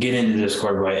get into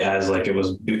Discord right as like it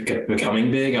was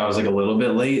becoming big. I was like a little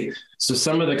bit late. So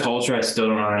some of the culture I still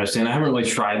don't understand. I haven't really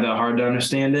tried that hard to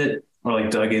understand it or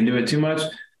like dug into it too much.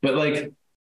 But like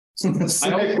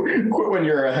quit when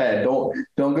you're ahead. Don't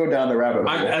go down the rabbit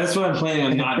hole. That's what I'm planning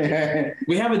on not doing.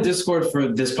 We have a Discord for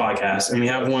this podcast and we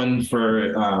have one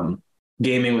for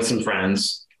gaming with some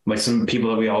friends, like some people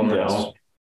that we all know.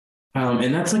 Yes.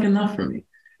 And that's like enough for me.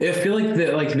 I feel like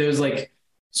that like there's like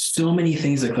so many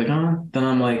things to click on, then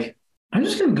I'm like, I'm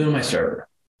just gonna go to my server.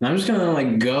 And I'm just gonna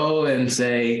like go and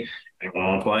say I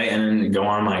want to play and then go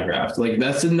on Minecraft. Like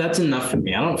that's enough for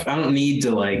me. I don't need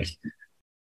to like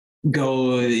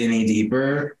go any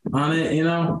deeper on it, you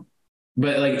know.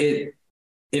 But like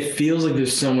it feels like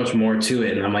there's so much more to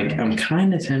it, and I'm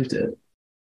kind of tempted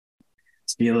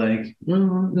to be like,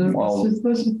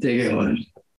 let's just dig it.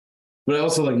 But I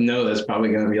also like know that's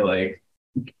probably gonna be like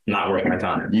not worth my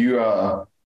time.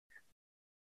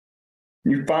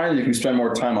 You find if you spend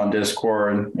more time on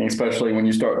Discord, and especially when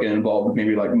you start getting involved with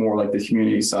maybe like more like the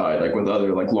community side, like with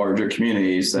other like larger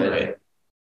communities, that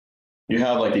you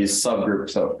have like these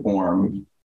subgroups that form.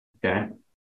 Okay.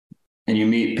 And you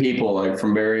meet people like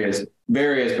from various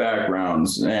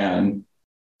backgrounds and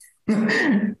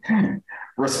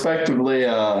respectively,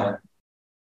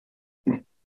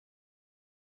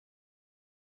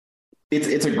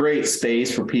 it's a great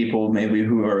space for people maybe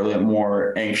who are a little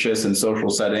more anxious in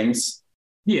social settings.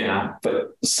 Yeah.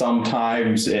 But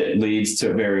sometimes it leads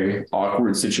to very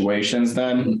awkward situations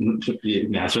then.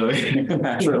 Naturally.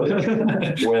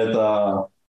 With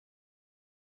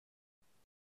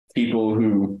people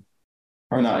who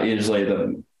are not usually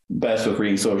the best with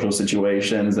reading social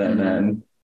situations and then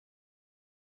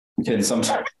can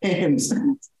sometimes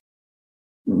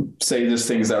say just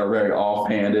things that are very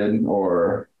offhanded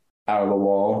or out of the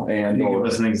wall. And can you give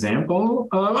us an example?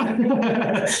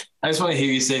 I just want to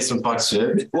hear you say some fuck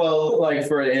shit. Well, like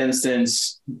for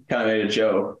instance, kind of made a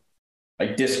joke,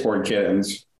 like Discord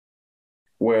kittens,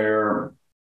 where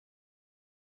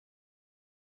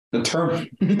the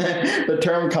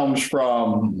term comes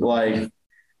from like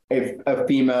a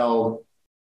female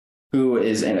who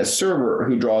is in a server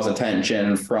who draws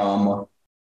attention from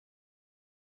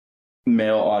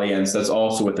male audience that's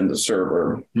also within the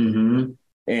server. Mm-hmm.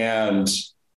 And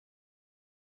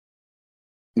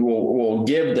we'll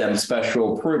give them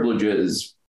special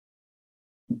privileges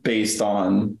based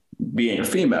on being a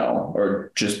female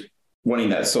or just wanting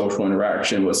that social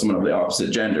interaction with someone of the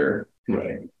opposite gender.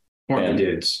 Right. Or the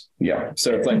dudes. Yeah.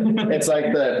 So it's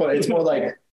it's more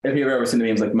like if you've ever seen the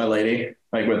memes like My Lady,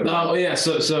 like with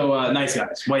so nice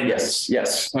guys. White guys.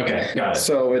 Yes. Okay, got it.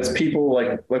 So it's people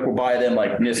like will buy them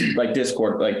like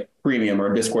Discord like Premium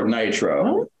or Discord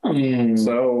Nitro.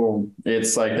 So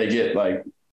it's like they get like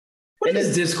what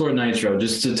is Discord Nitro?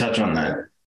 Just to touch on that.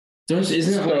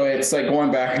 It's like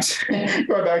going back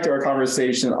to our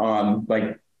conversation on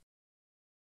like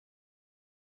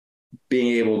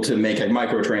being able to make like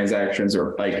microtransactions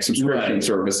or like subscription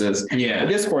services. Yeah.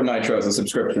 Discord Nitro is a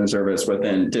subscription service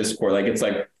within Discord. Like it's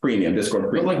like premium, Discord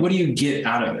premium. But like, what do you get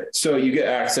out of it? So you get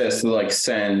access to like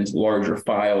send larger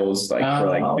files, like for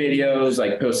like videos,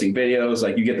 like posting videos,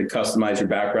 like you get to customize your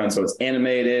background. So it's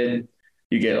animated.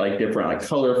 You get like different like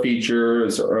color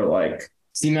features or like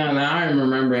See, now I'm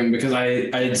remembering because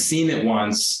I had seen it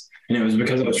once, and it was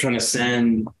because I was trying to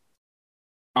send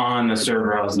on the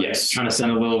server. I was like, trying to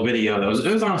send a little video that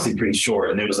it was honestly pretty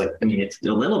short, and it was like, I mean, it's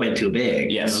a little bit too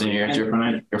big. Yes, and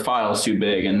your file's too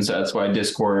big, and so that's why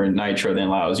Discord and Nitro then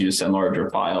allows you to send larger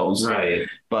files. Right.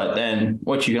 But then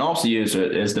what you can also use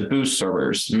is the boost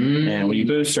servers, and when you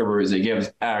boost servers, it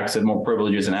gives access, more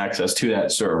privileges and access to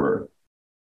that server,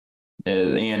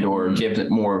 and or gives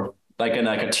it more like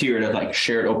a tier of like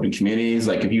shared open communities.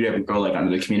 Like if you ever go like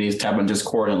under the communities tab on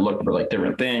Discord and look for like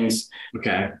different things.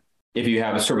 Okay. If you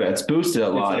have a server that's boosted a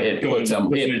lot, like it puts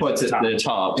it to the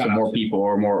top, so more people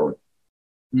are more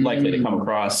likely to come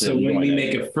across it. So when we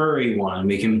make a furry one,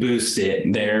 we can boost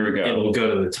it. There we go. It'll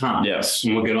go to the top. Yes.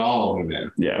 And we'll get all of them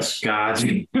in. Yes. Gotcha.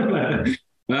 Okay.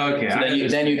 So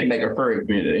then you can make a furry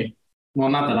community. Well,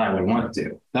 not that I would want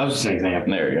to. That was just an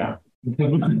example. There you go.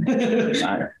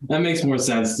 That makes more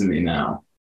sense to me now.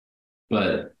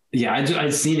 But yeah,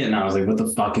 I'd seen it and I was like, what the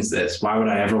fuck is this? Why would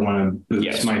I ever want to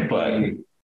boost my fucking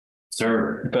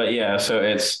server? But yeah, so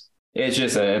it's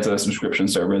just a subscription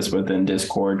service within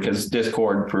Discord, because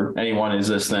Discord, for anyone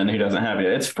who's listening who doesn't have it,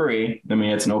 it's free. I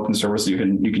mean, it's an open service you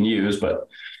can use, but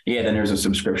yeah, then there's a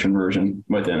subscription version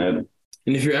within it.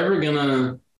 And if you're ever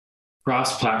gonna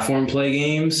cross-platform play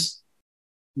games,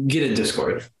 get a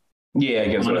Discord. Yeah, I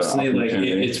guess honestly, like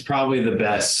it's probably the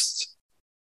best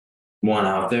one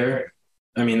out there.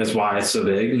 I mean, that's why it's so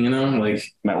big, you know, like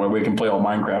that way we can play all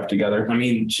Minecraft together. I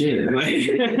mean, shit, like,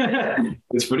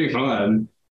 it's pretty fun.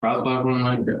 Cross-platform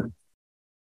Minecraft.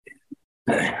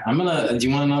 Do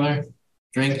you want another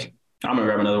drink? I'm gonna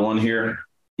grab another one here.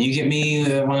 You get me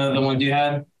one of the ones you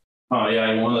had? Oh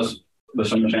yeah, you want the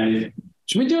summer candy?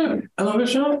 Should we do another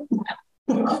shot?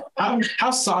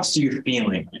 How sauced are you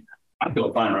feeling? I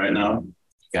feel fine right now.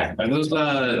 Okay. Are those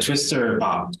Twister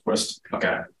Pop? Twist.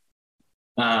 Okay.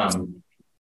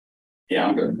 Yeah,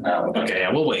 I'm good. Okay,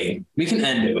 yeah, we'll wait. We can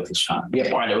end it with a shot.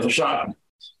 Yeah, find it with a shot.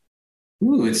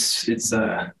 Ooh, it's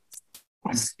steamy.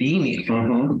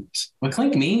 Mm-hmm. Looks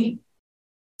like me.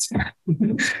 I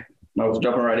was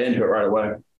jumping right into it right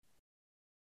away.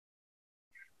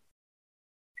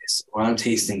 So what I'm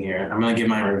tasting here, I'm gonna give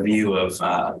my review of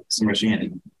summer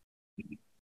candy.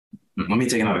 Let me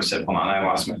take another sip. Hold on, I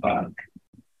lost my thought.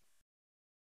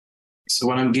 So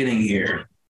what I'm getting here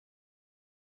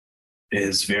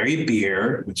is very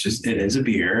beer, it is a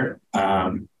beer.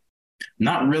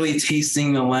 Not really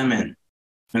tasting the lemon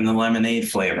and the lemonade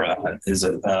flavor that is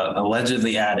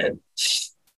allegedly added.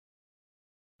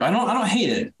 I don't hate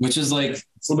it, which is like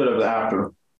it's a little bit of the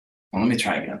after. Well, let me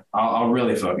try again. I'll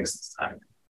really focus this time.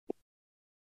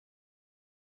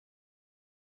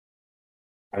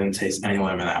 I didn't taste any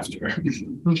lemon after.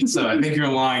 So I think you're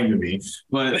lying to me,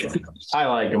 but I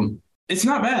like them. It's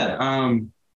not bad.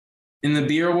 In the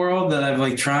beer world that I've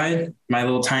like tried, my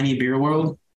little tiny beer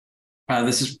world,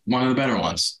 this is one of the better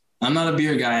ones. I'm not a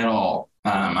beer guy at all.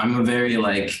 I'm a very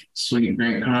like sweet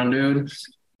drink kind of dude,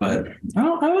 but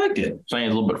I like it. Saying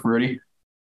it's a little bit fruity.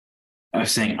 I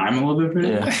was saying I'm a little bit fruity.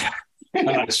 Yeah. I'm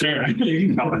not sure. You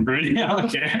can call it fruity. I don't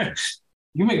care.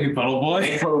 You make me Puddle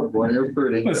Boy. Puddle Boy, you're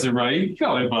pretty. Listen, right? You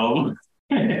call me Puddle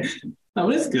Boy. No,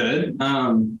 it's good.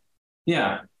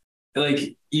 Yeah.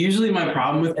 Like usually my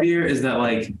problem with beer is that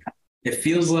like it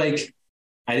feels like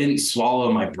I didn't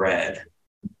swallow my bread,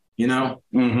 you know?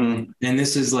 Mm-hmm. And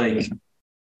this is like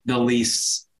the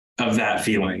least of that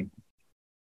feeling,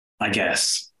 I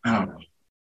guess. I don't know.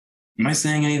 Am I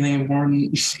saying anything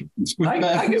important?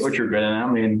 I get what you're getting at.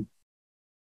 I mean,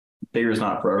 beer is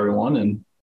not for everyone, and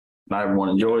not everyone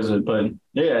enjoys it, but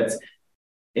yeah, it's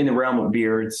in the realm of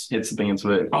beer. It's the thing. It's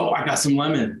it. Oh, I got some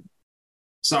lemon.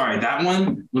 Sorry, that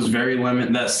one was very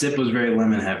lemon. That sip was very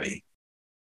lemon heavy.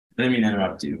 I didn't mean to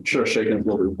interrupt you. Sure, shaking a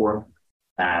little bit before.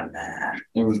 Nah.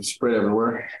 It was sprayed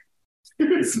everywhere.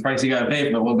 It's the price you gotta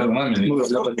pay for a little bit of lemon.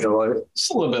 Just a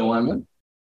little bit of lemon.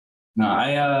 No,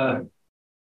 I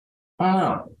don't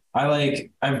know.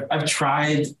 I've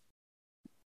tried.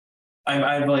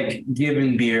 I've like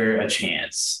given beer a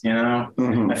chance, you know?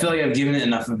 Mm-hmm. I feel like I've given it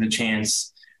enough of a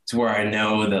chance to where I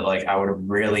know that like I would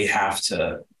really have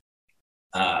to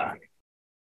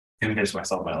convince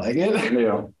myself I like it.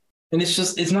 Yeah. And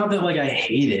it's not that like I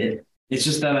hate it. It's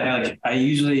just that I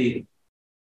usually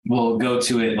will go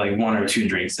to it like one or two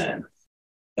drinks in.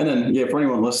 And then yeah, for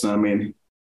anyone listening, I mean,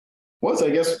 I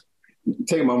guess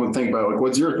take a moment to think about like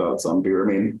what's your thoughts on beer?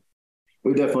 I mean,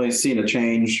 we've definitely seen a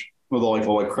change with all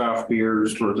like craft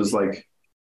beers versus like,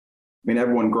 I mean,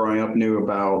 everyone growing up knew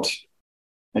about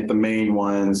like the main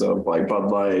ones of like Bud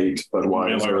Light,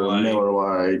 Budweiser, Miller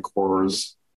Lite,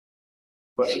 Coors.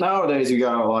 But nowadays you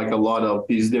got like a lot of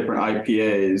these different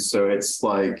IPAs. So it's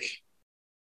like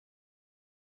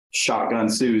Shotgun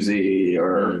Susie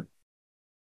or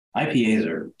IPAs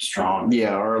are strong.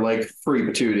 yeah, or like Free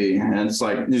Patootie. And it's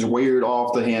like these weird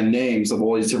off the hand names of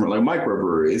all these different like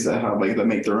microbreweries that have like that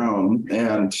make their own.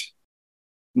 And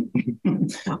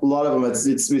a lot of them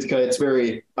it's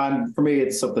very for me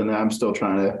it's something that I'm still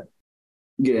trying to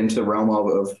get into the realm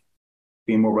of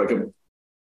being more like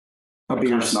a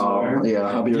beer snob.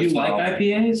 Yeah, a beer Do you snob. like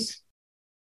IPAs?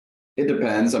 It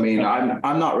depends. I mean,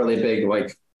 I'm not really a big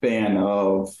like fan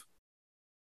of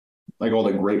like all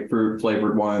the grapefruit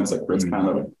flavored ones. Like it's kind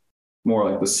of more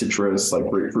like the citrus, like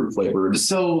grapefruit flavored.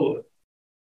 So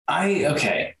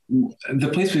the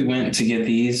place we went to get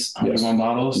these 101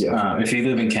 bottles. Yeah. If you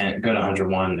live in Kent, go to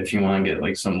 101 if you want to get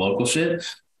like some local shit.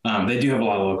 They do have a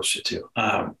lot of local shit too.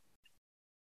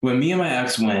 When me and my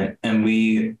ex went and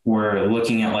we were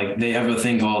looking at like they have a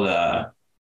thing called I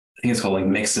think it's called like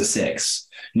Mix the Six.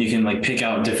 And you can like pick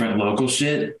out different local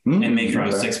shit and make your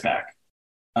own 6-pack.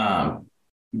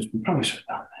 We probably should have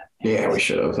done that. Yeah, we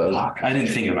should have. Fuck, I didn't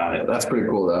think about it. That's pretty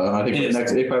cool though. I think when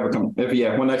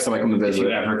next time I come to visit. If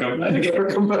you ever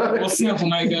come back. We'll see how the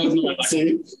night goes.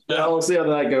 We'll see how the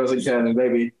night goes again, and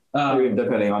maybe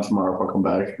depending on tomorrow if I'll come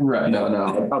back. Right. No,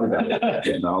 I'll be back.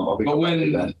 Yeah, no, I'll be but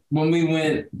back when we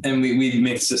went and we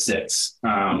mixed the 6,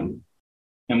 and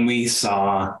we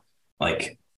saw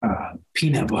like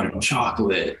peanut butter and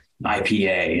chocolate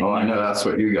IPA. Oh, I know that's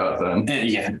what you got then. And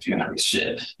yeah,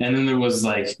 shit. And then there was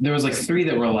like 3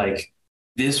 that were like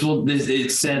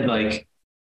it said like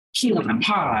key lime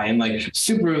pie and like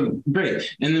super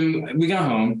great. And then we got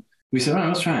home. We said, all right,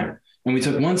 let's try it. And we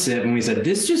took one sip and we said,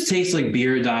 this just tastes like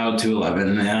beer dialed to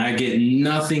 11 and I get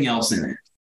nothing else in it.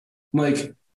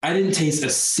 Like I didn't taste a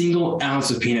single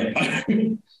ounce of peanut butter.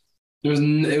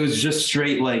 It was just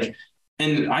straight like,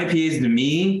 and IPAs to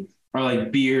me are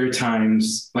like beer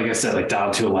times, like I said, like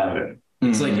dialed to 11.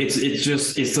 It's like,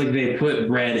 it's like they put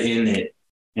bread in it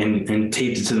and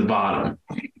taped it to the bottom.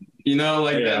 You know,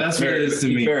 like that's what it is to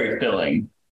me. Very filling.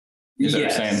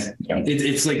 Yes. Yeah.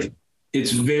 It's like,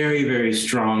 it's very, very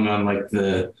strong on like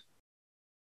the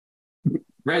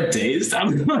bread taste. I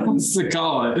don't know what else to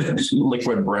call it.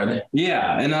 Liquid bread.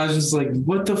 Yeah. And I was just like,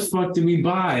 what the fuck did we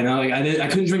buy? And I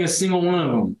couldn't drink a single one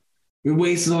of them. We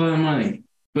wasted a lot of money.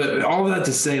 But all of that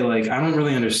to say, like, I don't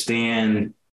really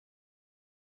understand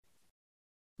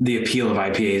the appeal of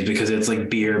IPAs because it's like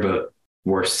beer, but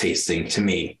worse tasting to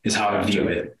me is how I view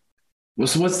it. Well,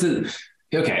 so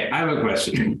okay, I have a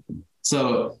question.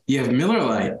 So you have Miller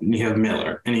Lite and you have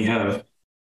Miller and you have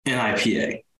an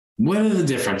IPA. What are the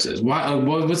differences?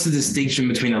 What's the distinction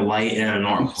between a light and a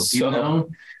normal? Do you know?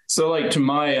 So like to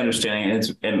my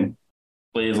understanding, and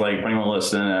please, like anyone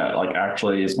listening that like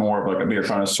actually is more of like a beer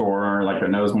connoisseur, like that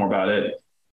knows more about it.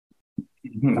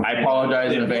 I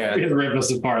apologize in advance. Rip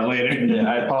us apart later. Yeah,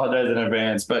 I apologize in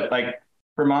advance, but like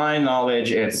for my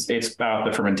knowledge, it's about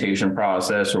the fermentation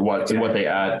process or what they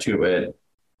add to it,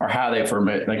 or how they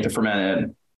ferment, like to ferment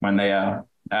it when they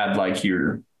add like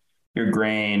your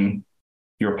grain,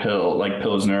 your like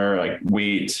Pilsner, like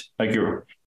wheat, like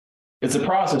it's a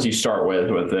process you start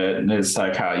with it. And it's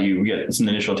like how you get some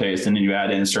initial taste and then you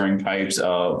add in certain types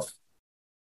of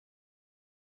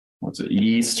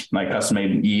yeast, like custom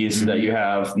made yeast that you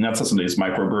have. And that's how some of these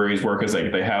microbreweries work, is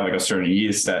like they have like a certain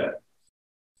yeast that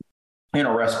in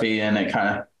a recipe and it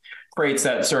kind of creates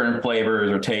that certain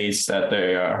flavors or tastes that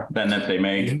they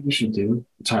make. You know what we should do?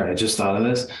 Sorry, I just thought of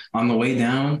this. On the way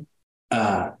down,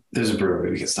 there's a brewery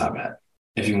we can stop at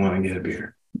if you want to get a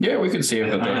beer. Yeah, we could see if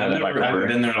I haven't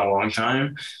been there in a long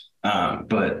time,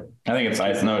 but I think it's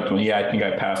nice. No, yeah, I think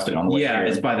I passed it on the way here. Yeah,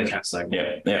 it's by the cast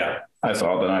segment. Yeah. I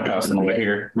saw that. I passed it on the way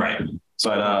here. Right.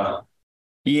 But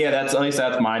yeah, that's at least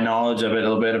that's my knowledge of it. A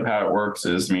little bit of how it works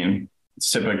is, I mean, it's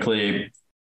typically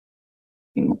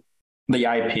the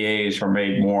IPAs are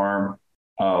made more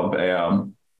of a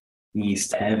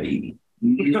yeast heavy.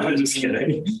 I'm just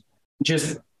kidding.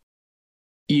 Just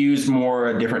use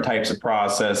more different types of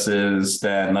processes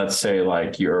than, let's say,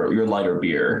 like your lighter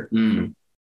beer.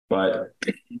 But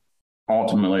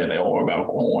ultimately, they all are about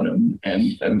alcohol and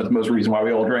the most reason why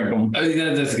we all drink them.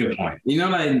 That's a good point. You know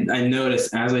what I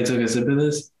noticed as I took a sip of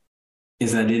this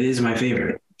is that it is my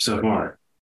favorite so far.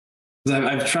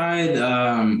 I've tried.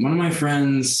 One of my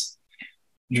friends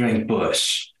drank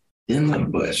Busch. Didn't like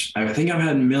Busch. I think I've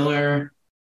had Miller.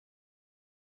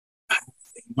 I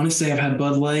want to say I've had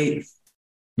Bud Light.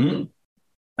 I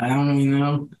don't really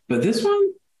know, but this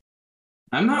one,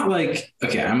 I'm not like,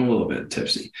 okay, I'm a little bit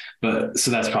tipsy, but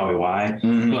so that's probably why.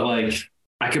 But like,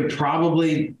 I could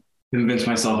probably convince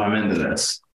myself I'm into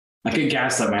this. I could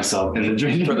gaslight myself into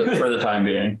drinking for the time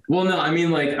being. Well, no, I mean,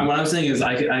 like what I'm saying is,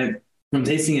 I from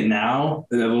tasting it now,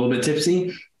 a little bit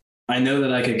tipsy, I know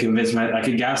that I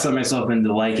could gaslight myself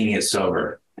into liking it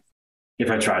sober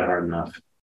if I tried hard enough.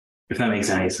 If that makes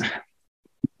any sense.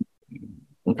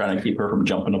 I'm trying to keep her from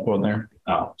jumping up on there.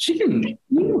 Oh, you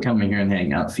can come in here and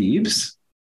hang out, Phoebes.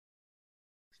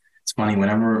 It's funny,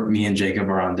 whenever me and Jacob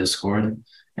are on Discord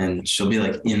and she'll be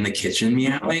like in the kitchen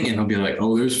meowing and he'll be like,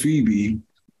 oh, there's Phoebe.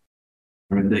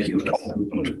 Ridiculous.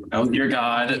 Oh, dear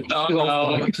God. Oh,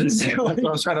 no. I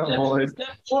was trying to avoid. Step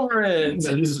over it.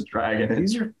 He's dragging it.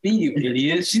 These are feet, you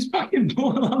idiot. She's fucking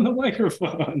pulling on the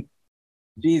microphone.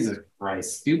 Jesus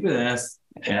Christ. Stupid ass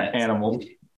animal.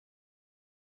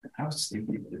 How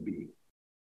stupid would it be?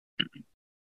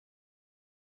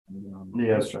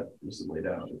 Yeah, that's right. Just lay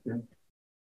down.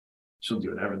 She'll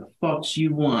do whatever the fuck she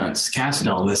wants. Cass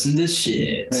don't listen to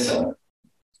shit.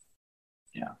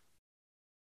 Yeah.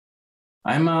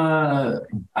 I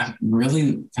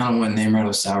really kind of want to name her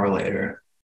a sour later.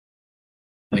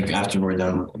 Like after we're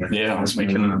done. Yeah, let's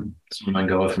make it. I'm gonna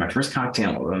go with my first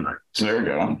cocktail. There we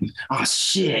go. Oh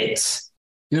shit!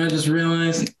 You know, I just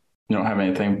realized you don't have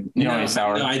anything. You don't have any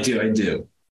sour. No, I do.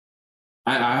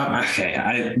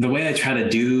 Okay. The way I try to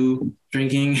do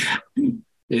drinking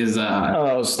is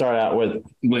start out with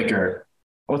liquor.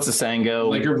 What's the saying go?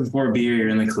 Liquor before beer, you're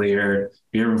in the clear.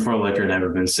 Beer before liquor, never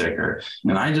been sicker.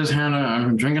 And I just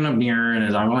I'm drinking a beer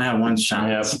and I only have one shot.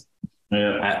 Yep.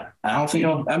 Yeah. I don't think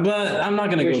but I'm not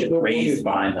going to go crazy.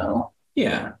 Fine though.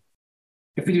 Yeah.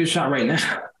 If we do a shot right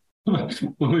now, what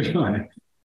are we doing?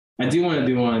 I do want to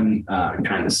do one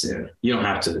kind of soon. You don't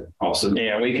have to also.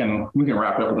 Yeah, we can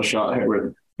wrap it up with a shot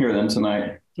here then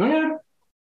tonight. Oh, yeah.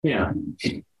 Yeah.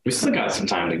 We still got some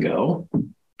time to go.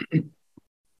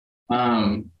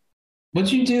 What'd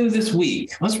you do this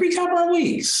week? Let's recap our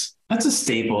weeks. That's a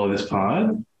staple of this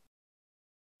pod.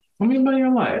 Tell me about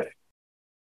your life.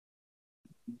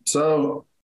 So,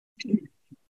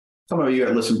 some of you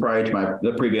had listened prior to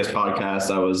the previous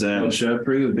podcast I was in. OSHA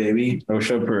approved, baby.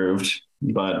 OSHA approved,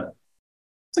 but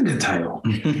it's a good title.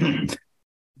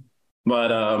 But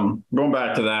going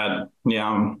back to that, yeah,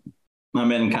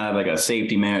 I'm in kind of like a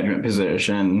safety management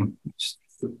position.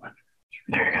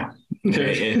 There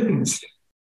you go.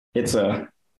 It's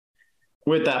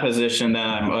with that position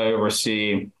that I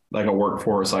oversee like a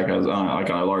workforce, like a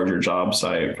larger job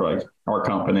site for like our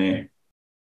company.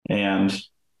 And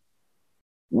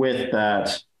with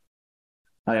that,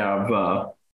 I have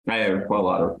a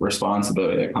lot of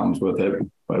responsibility that comes with it,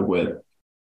 but with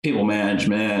people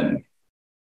management,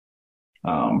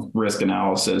 risk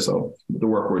analysis of the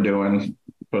work we're doing,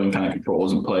 putting kind of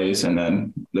controls in place, and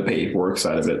then the paperwork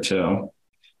side of it too,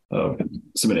 of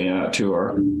submitting it to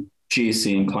our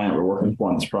GC and client we're working for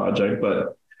on this project.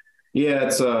 But yeah,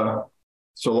 it's a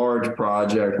large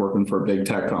project working for a big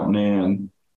tech company, and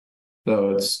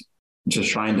so it's just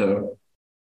trying to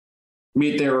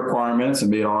meet their requirements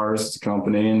and meet ours as a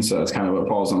company. And so it's kind of what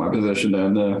falls in my position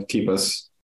then to keep us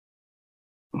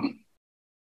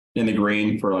in the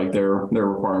green for like their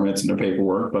requirements and their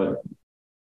paperwork. But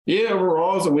yeah,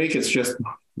 overall as a week, it's a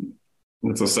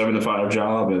 7 to 5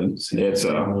 job, and it's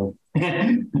a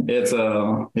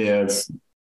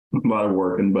lot of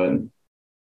working. But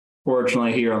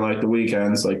fortunately here on like the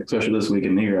weekends, like especially this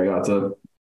weekend here, I got to,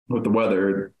 with the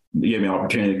weather, it gave me an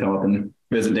opportunity to come up and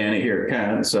visit Danny here at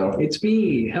Kent. So it's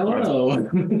me. Hello.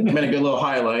 It's been a good little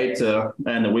highlight to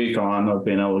end the week on, of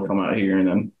being able to come out here and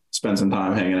then spend some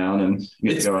time hanging out and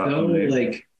get to go out.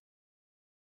 Like,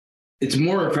 it's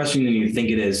more refreshing than you think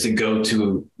it is to go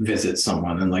to visit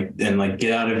someone and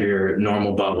get out of your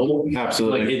normal bubble.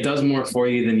 Absolutely. Like, it does more for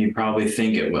you than you probably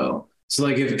think it will. So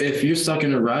like if you're stuck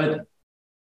in a rut,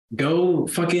 go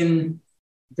to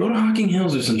Hocking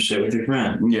Hills or some shit with your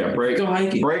friend. Yeah, go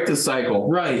hiking. Break the cycle.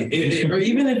 Right. Or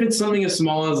even if it's something as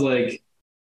small as like,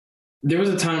 there was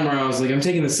a time where I was like, I'm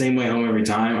taking the same way home every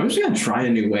time. I'm just gonna try a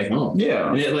new way home. Yeah.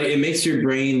 And it makes your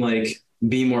brain like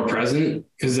be more present,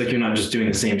 because like you're not just doing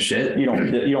the same shit. You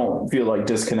don't feel like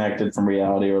disconnected from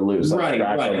reality or lose track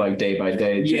of like day by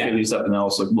day. Just give you something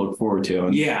else to look forward to.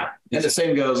 And and the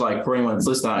same goes like for anyone that's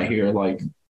listening out here. Like,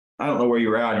 I don't know where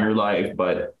you're at in your life,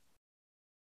 but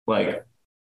like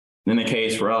in the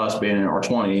case for us being in our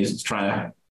 20s, it's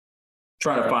trying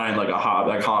to find like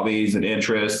hobbies and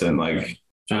interests, and like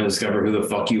trying to discover who the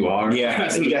fuck you are. Yeah,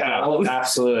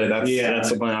 absolutely. That's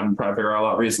something I've been trying to figure out a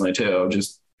lot recently too.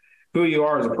 Just who you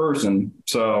are as a person.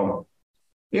 So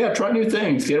yeah, try new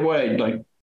things, get away. And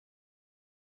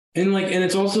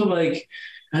it's also like,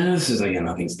 I know this is like a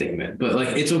nothing statement, but like,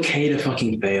 it's okay to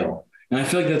fucking fail. And I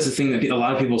feel like that's the thing that a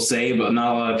lot of people say, but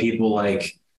not a lot of people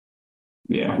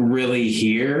really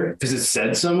hear, because it's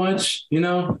said so much,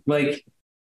 like,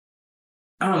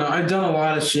 I don't know. I've done a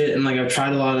lot of shit, and like I've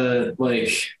tried a lot of like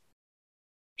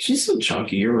She's so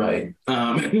chunky. You're right.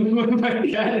 My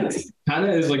cat kind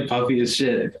of is like puffy as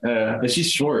shit. But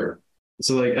she's short.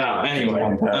 So like,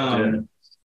 anyway.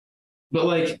 But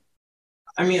like,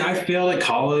 I mean, I failed at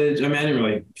college. I mean, I didn't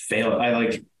really fail. I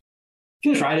like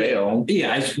tried it.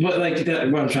 Yeah. But like,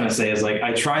 what I'm trying to say is like,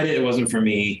 I tried it. It wasn't for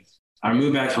me. I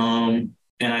moved back home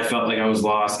and I felt like I was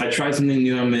lost. I tried something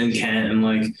new. I'm in Kent and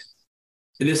like,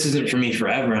 this isn't for me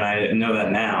forever. And I know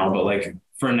that now, but like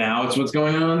for now, it's what's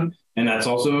going on. And that's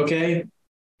also okay.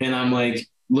 And I'm like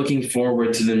looking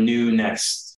forward to the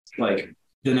next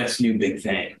new big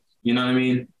thing. You know what I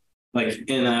mean? Like,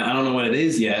 and I don't know what it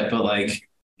is yet, but like,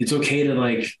 it's okay to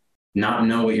like not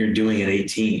know what you're doing at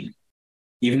 18,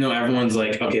 even though everyone's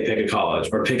like, okay, pick a college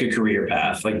or pick a career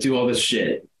path, like do all this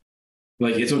shit.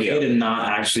 Like, it's okay to not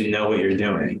actually know what you're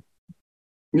doing.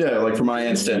 Yeah. Like for my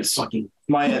instance,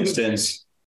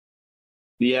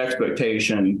 the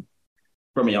expectation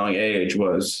from a young age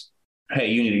was,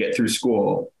 hey, you need to get through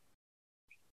school.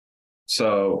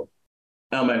 So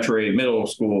elementary, middle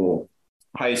school,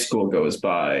 high school goes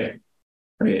by,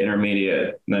 right?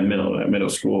 Intermediate, and then middle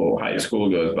school, high school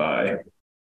goes by.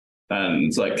 And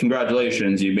it's like,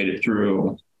 congratulations, you made it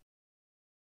through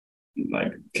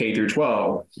like K through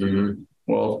 12. Mm-hmm.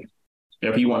 Well,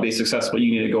 if you want to be successful,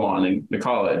 you need to go on to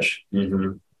college.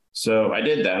 Mm-hmm. So I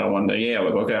did that. I wanted to,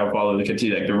 okay, I'll follow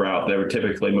the route that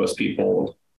typically most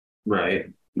people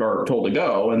are told to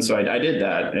go. And so I did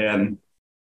that. And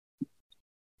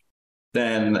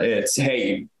then it's,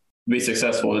 hey, be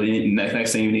successful. The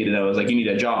next thing you need to know is like, you need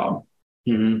a job.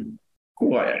 Mm-hmm.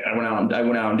 Cool. I went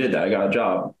out and did that. I got a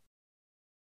job.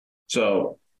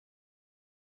 So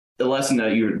the lesson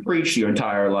that you would preach your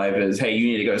entire life is, hey, you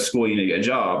need to go to school, you need to get a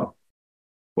job.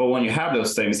 Well, when you have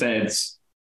those things, then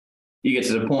you get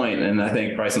to the point, and I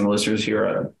think probably some of the listeners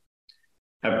here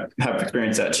have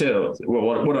experienced that too.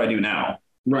 Well, what do I do now?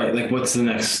 Right. Like, what's the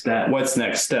next step?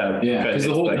 Yeah. Because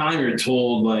the whole time you're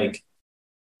told, like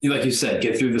you said,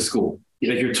 get through the school.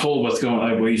 Like, you're told what's going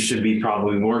on, what you should be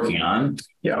probably working on.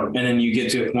 Yeah. And then you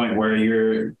get to a point where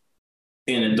you're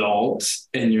an adult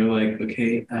and you're like,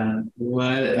 okay, how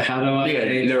do I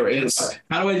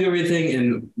do everything,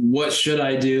 and what should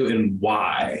I do and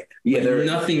why?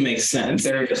 Nothing makes sense.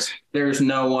 There's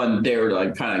no one there to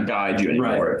like kind of guide you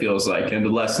anymore. Right. It feels like, and the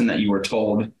lesson that you were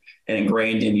told and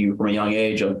ingrained in you from a young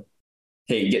age of,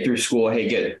 hey, get through school, hey,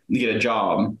 get a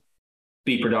job,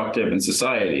 be productive in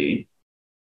society.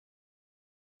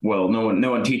 Well,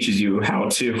 no one teaches you how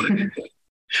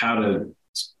to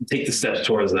take the steps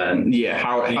towards that. Yeah.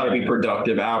 How to be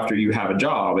productive after you have a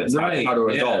job. It's how to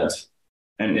adult.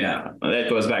 And that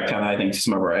goes back kind of, I think, to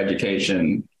some of our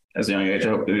education as a young age. I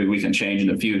hope we can change in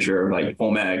the future, like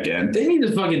home ec. And they need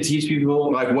to fucking teach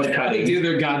people like how to do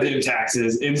their goddamn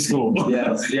taxes in school.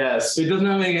 Yes. It does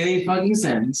not make any fucking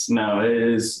sense. No, it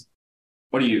is.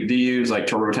 What do you use, like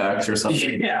TurboTax or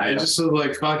something? Yeah, I just was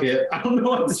like, fuck it. I don't know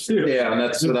what to do. Yeah, and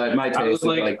that's what my taste. I was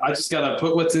like, I just gotta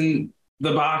put what's in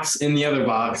the box in the other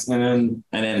box, and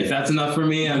then if that's enough for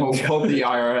me, hope the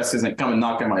IRS isn't coming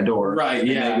knocking on my door. Right.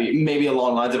 Yeah. Maybe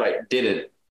along the lines, if I did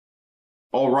it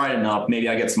all right enough, maybe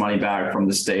I get some money back from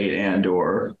the state and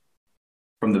or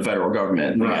from the federal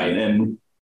government. Right. And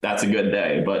that's a good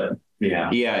day. But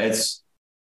yeah, it's,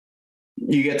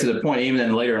 you get to the point even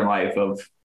then later in life of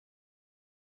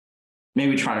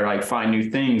maybe trying to like find new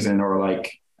things and or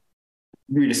like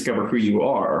rediscover who you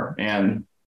are. And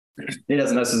it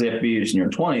doesn't necessarily have to be in your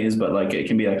 20s, but like it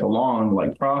can be like a long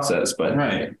like process. But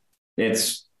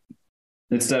it's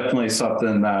definitely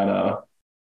something that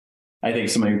I think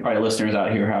some of you probably listeners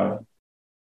out here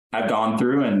have gone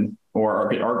through and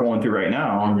or are going through right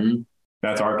now. Mm-hmm.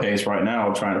 That's our case right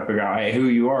now, trying to figure out, hey, who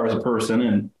you are as a person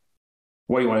and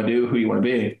what you want to do, who you want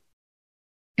to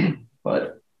be.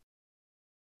 But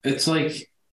it's like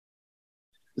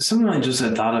something I just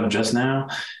had thought of just now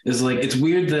is like, it's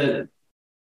weird that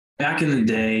back in the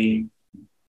day,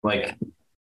 like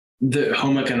the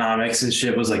home economics and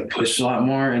shit was like pushed a lot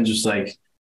more, and just like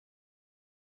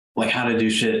how to do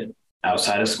shit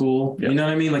outside of school. Yep. You know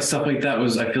what I mean? Like stuff like that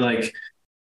was, I feel like,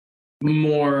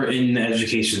 more in the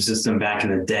education system back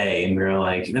in the day. And we were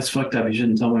like, that's fucked up. You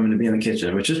shouldn't tell women to be in the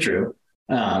kitchen, which is true.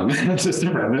 That's just a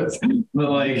premise.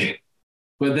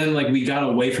 But then like we got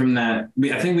away from that.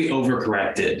 I think we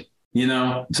overcorrected, you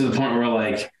know, to the point where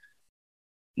like,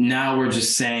 now we're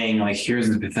just saying like, here's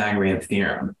the Pythagorean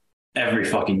theorem every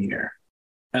fucking year.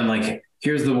 And like,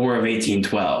 here's the War of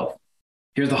 1812.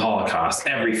 Here's the Holocaust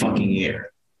every fucking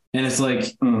year. And it's like,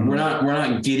 we're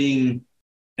not getting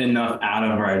enough out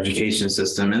of our education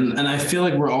system. And I feel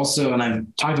like we're also, and I've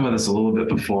talked about this a little bit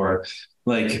before,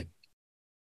 like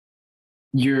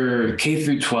your K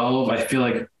through 12, I feel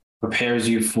like prepares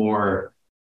you for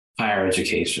higher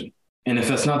education. And if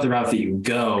that's not the route that you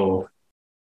go,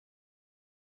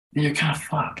 then you're kind of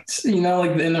fucked. You know,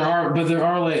 like, and there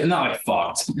are like, not like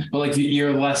fucked, but like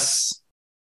you're less,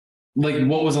 like,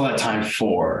 what was all that time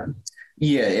for?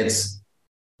 Yeah,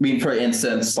 for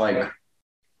instance, like,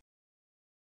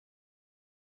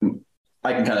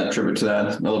 I can kind of attribute to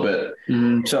that a little bit.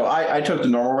 Mm-hmm. So I took the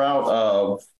normal route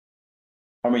of,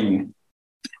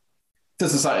 the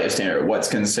society standard, what's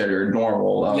considered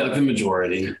normal. Yeah, like the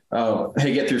majority.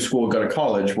 Hey, get through school, go to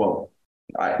college. Well,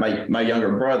 my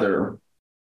younger brother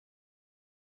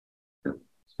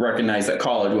recognized that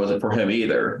college wasn't for him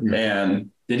either. Mm-hmm.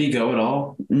 And did he go at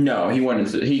all? No, he went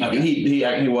to I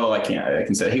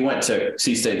can say he went to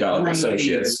C State, got like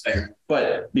associates.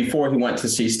 But before he went to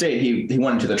C State, he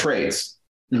went into the trades.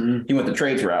 Mm-hmm. He went the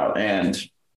trades route, and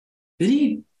did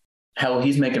he? Hell,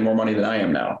 he's making more money than I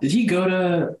am now. Did he go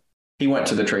to? He went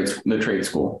to the trade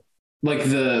school, like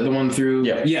the one through.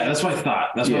 Yeah, that's what I thought.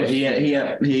 That's what he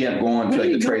ended going to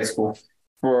like the trade school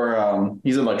for.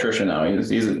 He's an electrician now.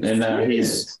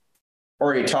 He's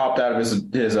already topped out of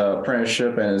his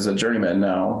apprenticeship and is a journeyman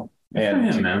now,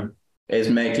 and is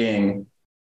making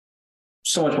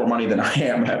so much more money than I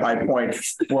am at my point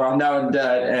where I'm now in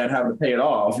debt and have to pay it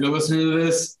off. If you're listening to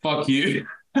this, fuck you.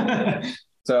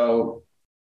 So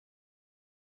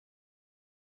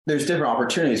there's different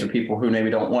opportunities for people who maybe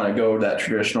don't want to go that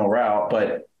traditional route,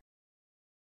 but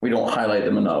we don't highlight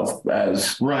them enough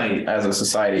as a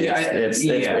society. Yeah,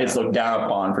 it's looked down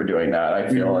upon for doing that. I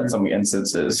feel in some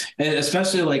instances, and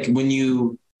especially like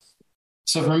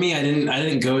so for me, I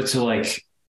didn't go to like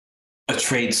a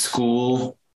trade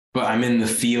school, but I'm in the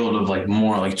field of like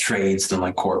more like trades than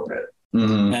like corporate.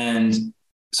 Mm-hmm. And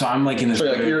so I'm like in this. So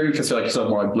like you consider yourself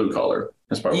more like blue collar.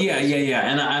 Yeah.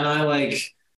 And I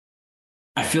like,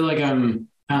 I feel like I'm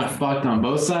kind of fucked on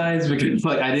both sides because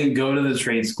like I didn't go to the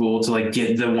trade school to like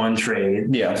get the one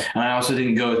trade. Yeah. And I also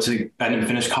didn't I didn't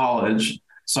finish college.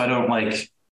 So I don't like,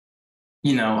 I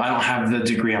don't have the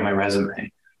degree on my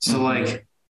resume. So like,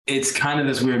 it's kind of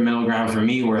this weird middle ground for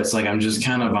me where it's like, I'm just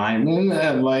kind of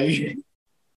like,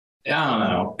 I don't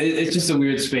know. It's just a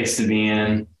weird space to be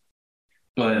in,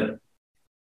 but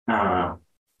I don't know.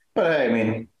 But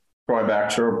hey, going back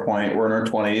to our point, we're in our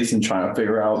 20s and trying to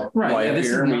figure out life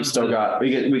here. We still got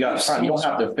you don't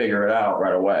have to figure it out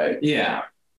right away. Yeah.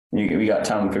 We got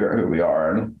time to figure out who we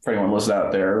are. And for anyone listening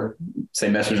out there,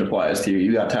 same message applies to you.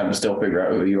 You got time to still figure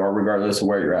out who you are, regardless of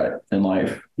where you're at in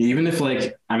life. Even if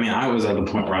I was at the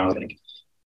point where I was like,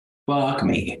 fuck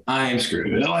me, I am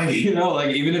screwed. Like,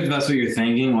 even if that's what you're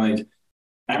thinking, like,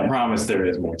 I promise there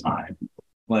is more time.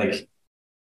 Like,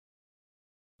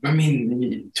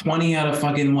 20 out of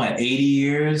fucking 80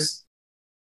 years?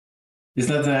 Is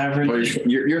that the average? Well,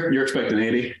 you're expecting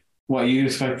 80. What, you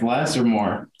expect less or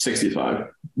more? 65.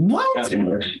 What?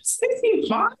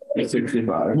 65?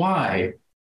 65. Why?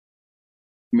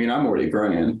 I'm already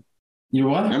graying. You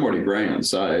what? I'm already graying on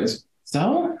sides.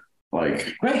 So?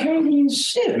 Like, gray hair means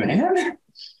shit, man.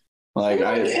 Like,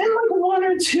 and like one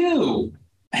or two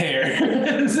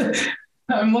hairs.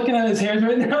 I'm looking at his hairs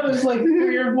right now. There's like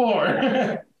 3 or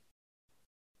 4.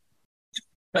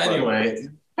 But anyway,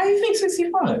 how do you think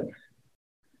 65?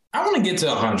 I want to get to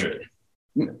 100.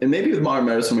 And maybe with modern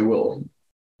medicine we will.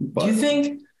 But do you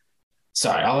think?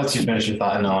 Sorry, I'll let you finish your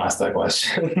thought and I'll ask that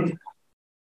question.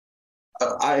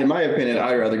 In my opinion,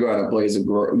 I'd rather go out in a blaze of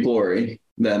glory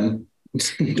than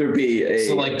there be a.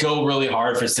 So like go really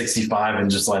hard for 65 and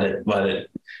just let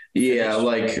it. Yeah,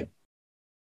 like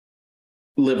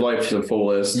live life to the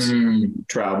fullest,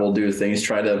 travel, do things,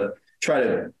 try to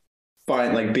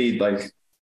find be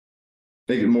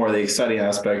more of the exciting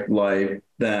aspect of life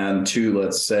than to,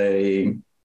 let's say,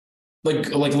 like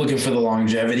looking for the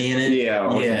longevity in it. Yeah,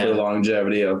 looking for the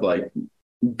longevity of like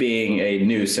being a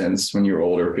nuisance when you're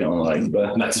older, feeling like.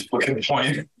 But that's a fucking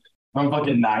point. I'm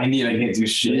fucking 90 and I can't do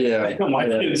shit. Yeah, my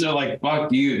kids are like,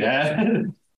 "Fuck you,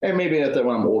 Dad." And maybe that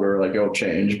when I'm older, like it'll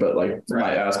change. But like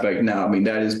my aspect now,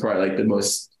 that is probably like the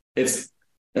most. That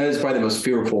is probably the most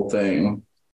fearful thing.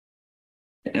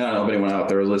 And I don't know if anyone out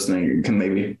there listening can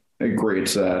maybe agree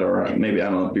to that, or maybe I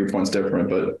don't know if your point's different,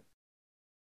 but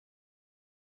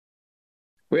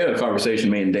we had a conversation,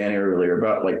 me and Danny, earlier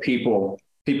about like people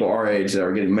our age that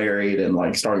are getting married and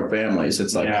like starting families.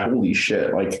 It's like, holy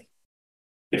shit, like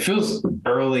it feels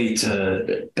early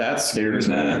to. That scares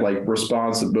me. Like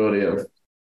responsibility of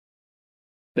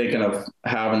thinking of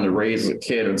having to raise a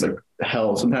kid. It's like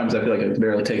hell. Sometimes I feel like I can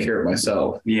barely take care of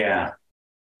myself. Yeah,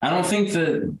 I don't think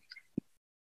that.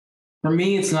 For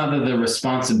me, it's not that the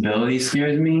responsibility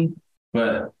scares me,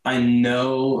 but I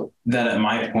know that at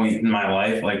my point in my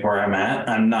life, like where I'm at,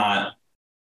 I'm not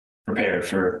prepared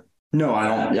for. No, I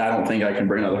don't. I don't think I can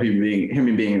bring another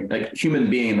human being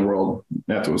in the world.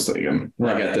 That's what I was thinking.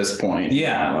 Like at this point.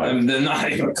 Yeah, like, they're not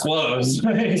even close.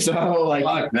 so like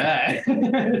fuck that.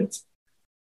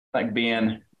 like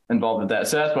being involved with that.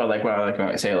 So that's why when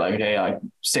I say like, hey, like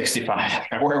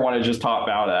 65, where I want to just top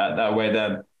out at. That way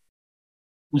that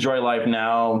enjoy life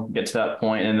now, get to that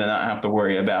point, and then not have to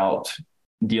worry about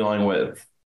dealing with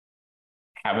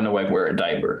having to like wear a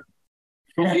diaper.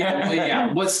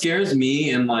 Yeah. What scares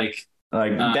me and like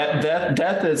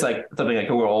death is like something like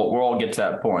we'll all get to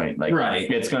that point. Like right.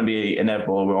 It's going to be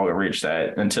inevitable. We're all going to reach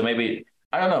that until maybe,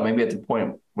 I don't know, maybe at the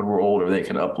point when we're older, they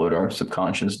can upload our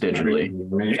subconscious digitally.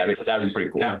 That'd be pretty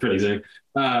cool. Yeah, pretty sick.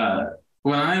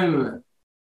 What I'm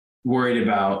worried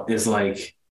about is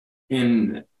like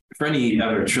for any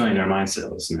other trillionaire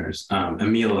mindset listeners,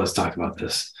 Emil has talked about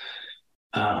this.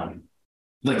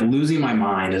 Like losing my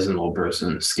mind as an old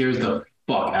person scares the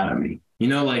fuck out of me. You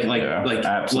know, like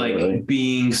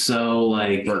being so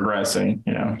like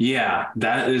regressing. Yeah,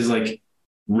 that is like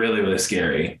really, really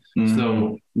scary. Mm-hmm.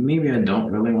 So maybe I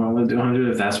don't really want to live to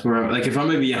 100 if that's where I'm like, if I'm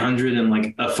going to be 100 and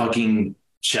like a fucking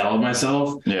shell of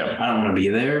myself, I don't want to be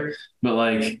there. But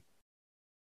like,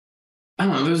 I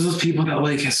don't know, there's those people that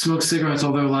like smoke cigarettes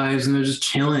all their lives and they're just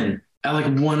chilling at like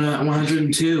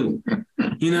 102,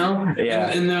 you know? Yeah.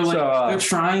 And they're like, they're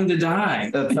trying to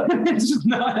die. It's just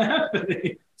not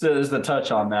happening. So there's the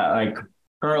touch on that. Like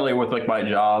currently with like my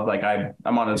job, like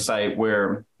I'm on a site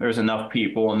where there's enough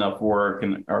people, enough work,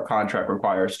 and our contract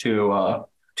requires two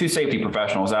safety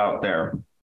professionals out there.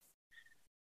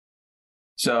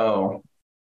 So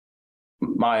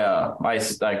my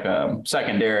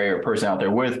secondary or person out there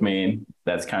with me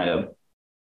that's kind of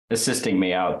assisting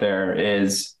me out there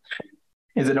is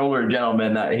an older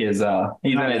gentleman that he's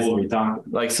in his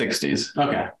like 60s.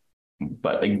 Okay.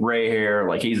 But like gray hair,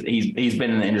 like he's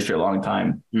been in the industry a long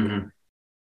time. Mm-hmm.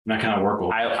 That kind of work.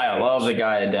 I love the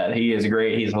guy to death. He is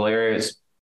great. He's hilarious,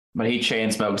 but he chain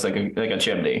smokes like a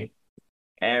chimney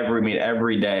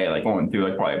every day, like going through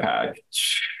like probably a pack.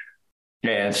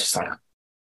 Yeah, it's just like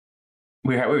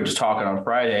we were just talking on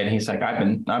Friday, and he's like, I've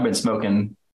been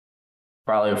smoking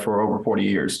probably for over 40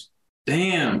 years.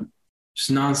 Damn.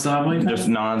 Just nonstop, like just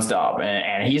nonstop,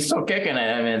 and he's still kicking it.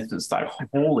 I mean, it's just like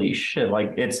holy shit!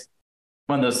 Like it's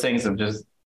one of those things of just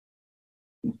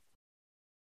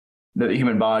the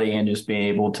human body and just being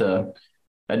able to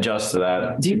adjust to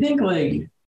that. Do you think like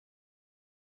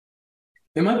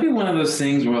it might be one of those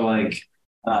things where like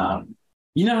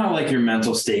you know how like your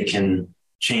mental state can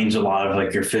change a lot of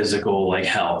like your physical like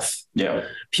health? Yeah.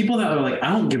 People that are like, I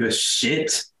don't give a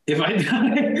shit if I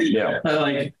die. Yeah.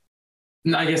 Like,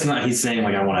 I guess not. He's saying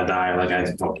like I want to die, or like I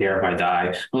don't care if I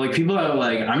die. But like people that are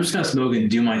like, I'm just gonna smoke and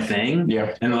do my thing.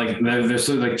 Yeah. And like they're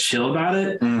so like chill about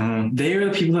it. Mm-hmm. They are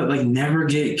the people that like never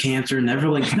get cancer, never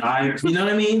like die. You know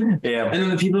what I mean? Yeah. And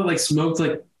then the people that like smoked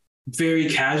like very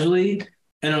casually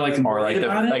and are like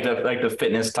the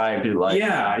fitness type who like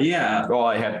yeah. Oh,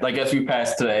 I guess we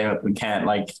passed today we can't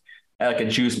like at like a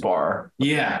juice bar.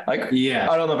 Yeah. I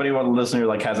don't know if anyone listening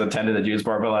like has attended a juice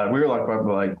bar, but like we were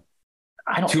like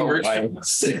I don't know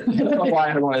why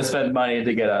I want to spend money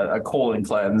to get a colon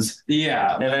cleanse.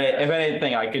 Yeah. If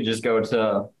anything, I could just go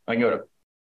to White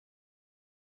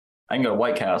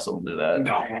Castle and do that.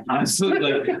 No, honestly,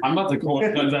 like I'm about to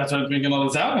colon cleanse after drinking all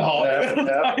this alcohol.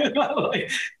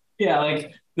 Yeah.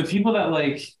 Like the people that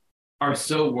like are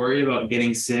so worried about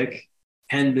getting sick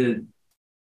tend to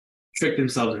trick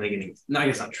themselves into getting. No, I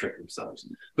guess not trick themselves,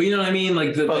 but you know what I mean.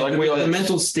 Like the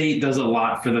mental state does a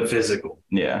lot for the physical.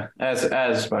 Yeah, as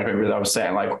like I was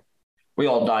saying, like we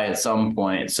all die at some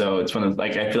point. So it's one of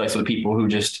like I feel like some people who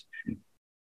just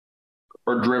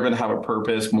are driven, have a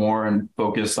purpose more, and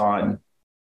focus on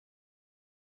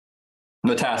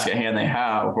the task at hand they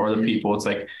have, or the people. It's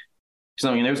like,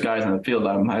 so I mean, there's guys in the field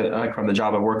I from the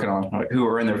job I'm working on who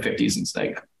are in their 50s and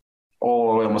like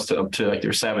all the way almost up to like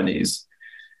their 70s.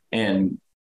 And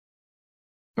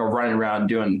are running around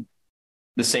doing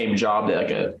the same job that like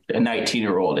a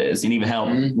 19-year-old is, and even help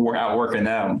outworking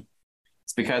them.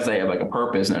 It's because they have like a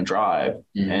purpose and a drive,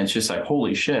 and it's just like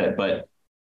holy shit. But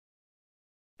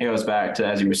it goes back to,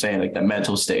 as you were saying, like the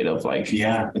mental state of like,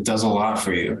 yeah, it does a lot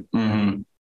for you. Mm-hmm.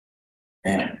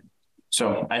 And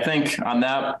so I think on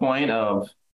that point of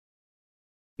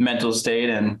mental state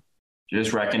and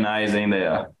just recognizing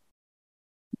the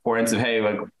importance of, hey,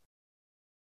 like,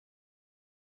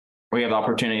 we have the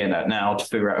opportunity in that now to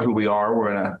figure out who we are.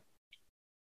 We're gonna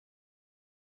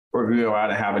go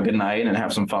out and have a good night and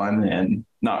have some fun and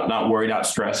not worry, not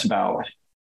stress about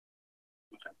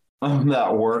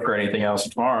that work or anything else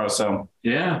tomorrow. So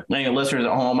yeah, any listeners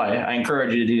at home, I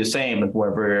encourage you to do the same. If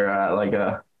wherever you're at, like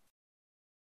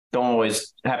don't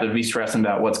always have to be stressing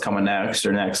about what's coming next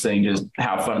or next thing. Just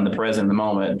have fun in the present, in the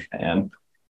moment. And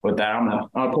with that, I'm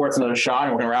gonna pour another shot,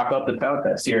 and we're gonna wrap up the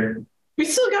podcast here. We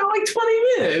still got like 20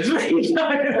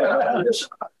 minutes.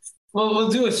 Well, we'll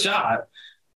do a shot,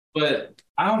 but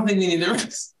I don't think we need to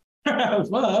rest.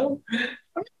 Well,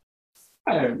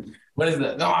 what is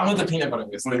that? No, I want the peanut butter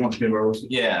whiskey. What do you want to do?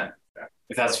 Yeah,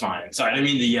 if that's fine. Sorry, I didn't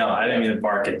mean to yell. I didn't mean to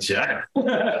bark at you.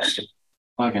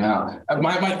 Fucking hell.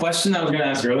 My question I was going to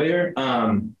ask earlier,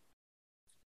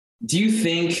 do you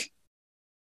think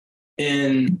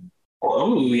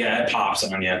it pops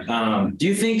on you. Do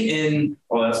you think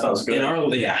that sounds good.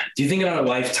 Do you think in our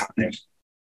lifetime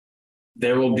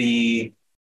there will be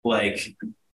like,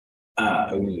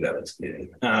 that looks good.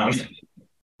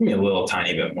 Give me a little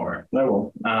tiny bit more. I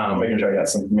will. Making sure I got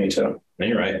some for me too. No,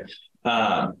 you're right.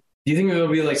 Do you think there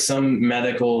will be like some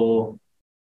medical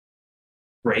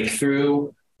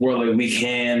breakthrough where like we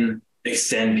can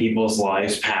extend people's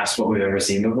lives past what we've ever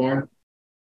seen before?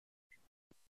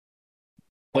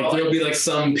 Like there'll be like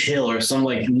some pill or some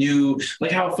like new,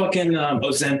 like how fucking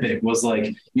Ozempic was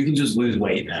like, you can just lose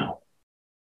weight now,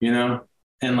 you know?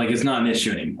 And like, it's not an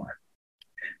issue anymore.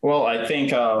 Well, I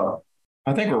think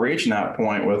we're reaching that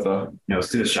point with let's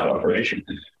do the shot operation.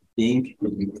 Pink,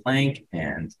 plank,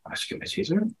 and I should get my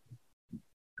cheeseburger.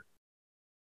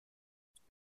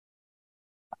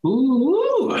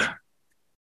 Ooh,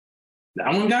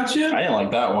 that one got you? I didn't like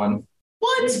that one.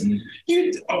 What?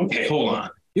 Okay, hold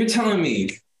on. You're telling me,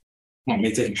 want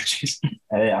me to take my cheese?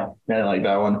 Yeah, I didn't like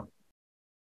that one.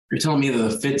 You're telling me the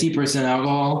 50%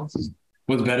 alcohol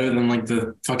was better than like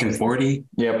the fucking 40?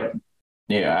 Yep.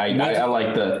 Yeah, I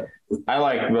like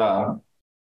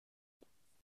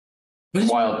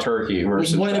wild turkey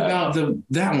versus what that. About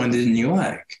that one didn't you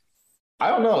like? I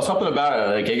don't know. Something about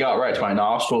it. Like it got right to my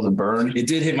nostrils and burned. It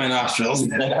did hit my nostrils.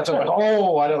 That's what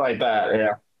I didn't like that.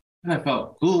 Yeah. I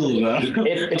felt cool though.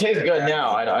 It tastes good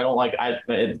now. I don't like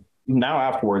now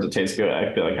afterwards it tastes good.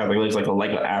 I feel like it's like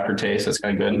a aftertaste. That's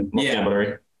kind of good. Yeah.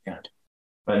 Buttery. Yeah.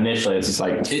 But initially it's just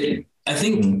like I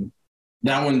think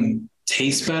that one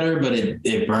tastes better, but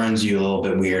it burns you a little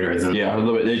bit weirder than a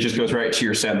little bit. It just goes right to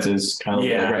your senses, kind of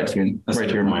right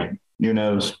to your mind, your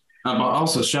nose.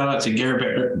 Also, shout out to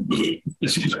Garen.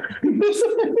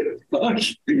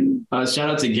 Shout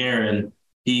out to Garen.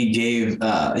 He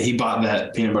bought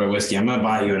that peanut butter whiskey. I'm gonna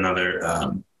buy you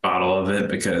another bottle of it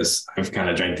because I've kind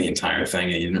of drank the entire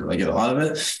thing and you didn't really get a lot of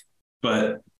it.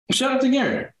 But shout out to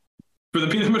Garen for the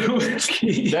peanut butter whiskey.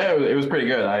 Yeah, it was pretty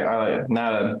good. I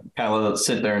now to kind of let it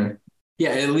sit there and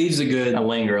it leaves a good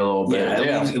linger a little bit.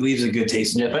 It leaves a good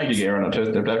taste. Yeah, thank you, Garen.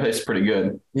 That tastes pretty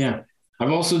good. Yeah. I've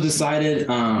also decided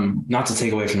not to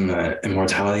take away from the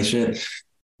immortality shit.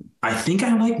 I think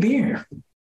I like beer.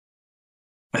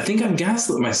 I think I've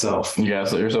gaslit myself. You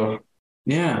gaslit yourself?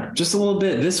 Yeah, just a little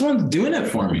bit. This one's doing it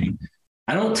for me.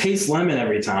 I don't taste lemon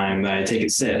every time that I take a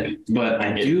sip, but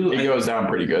I do. It goes down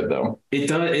pretty good though. It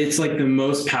does. It's like the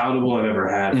most palatable I've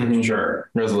ever had for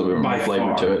sure. There's a little bit more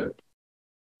flavor to it.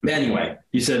 Anyway,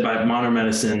 you said by modern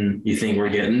medicine, you think we're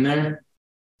getting there?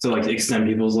 To like extend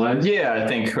people's lives? Yeah, I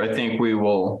think we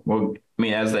will. I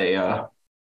mean, as they have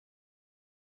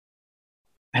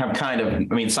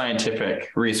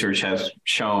scientific research has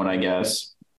shown, I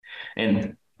guess,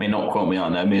 and don't quote me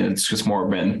on that. I mean, it's just more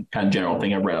been kind of general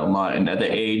thing I've read online. And at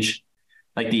the age,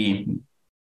 like the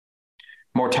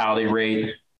mortality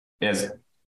rate is,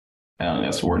 I don't know,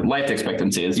 that's the word. Life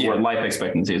expectancy is what life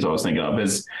expectancy is. What I was thinking of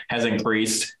has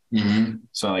increased. Mm-hmm.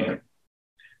 So like,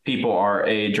 people our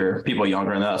age or people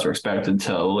younger than us are expected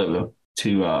to live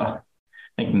to, I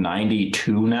think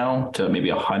 92 now to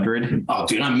maybe 100. Oh,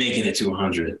 dude, I'm making it to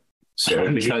 100.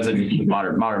 So because of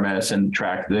modern medicine,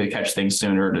 they catch things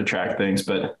sooner to track things.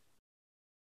 But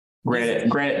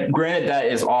granted, that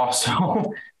is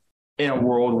also in a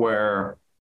world where,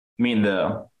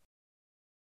 the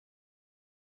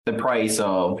price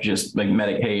of just like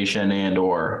medication and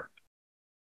or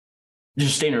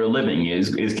just standard of living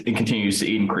it continues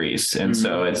to increase. And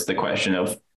so it's the question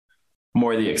of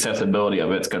more the accessibility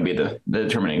of it's going to be the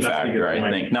determining factor. I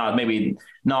think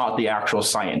not the actual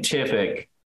scientific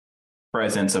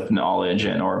presence of knowledge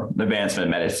and or advancement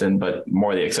in medicine, but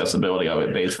more the accessibility of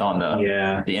it based on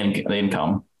the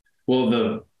income.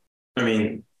 Well,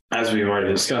 as we've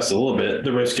already discussed a little bit,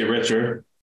 the rich get richer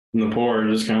and the poor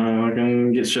just kind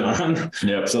of get shit on.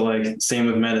 Yep. So like same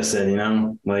with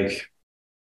medicine, like,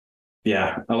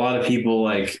 yeah, a lot of people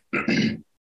like,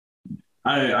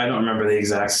 I don't remember the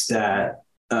exact stat,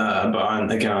 but on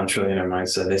Trillionaire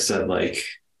Mindset, they said like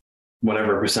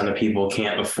whatever percent of people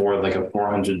can't afford like a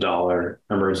 $400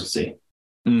 emergency.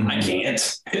 Mm-hmm. I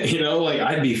can't, like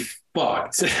I'd be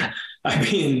fucked. I'd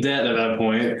be in debt at that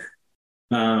point.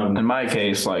 In my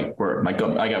case, like I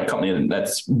got a company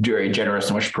that's very generous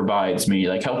and which provides me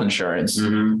like health insurance,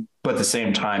 but at the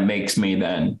same time makes me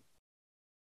then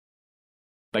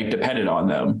like dependent on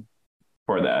them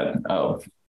for that of,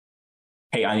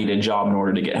 hey, I need a job in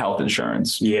order to get health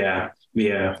insurance. Yeah.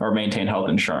 Or maintain health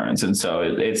insurance. And so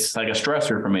it's like a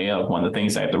stressor for me of one of the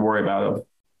things I have to worry about of,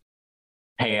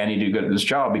 hey, I need to do good at this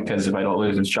job because if I don't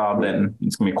lose this job, then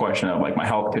it's going to be a question of like my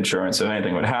health insurance. If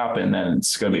anything would happen, then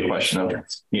it's going to be a question of,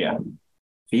 yeah.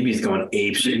 Phoebe's going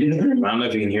ape shit. I don't know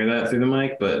if you can hear that through the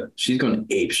mic, but she's going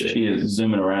ape shit. She is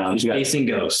zooming around. She's facing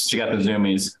ghosts. She got the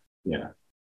zoomies. Yeah.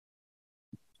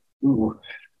 Ooh.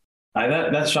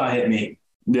 That shot hit me.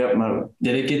 Yep. No.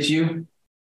 Did it get you?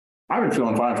 I've been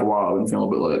feeling fine for a while. I've been feeling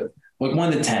a bit lit. Like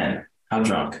 1 to 10. How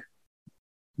drunk?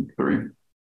 3.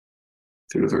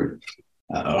 2 to 3.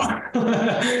 Uh-oh.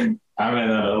 I'm in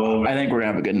a little bit. I think we're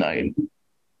gonna have a good night.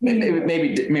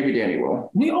 Maybe Danny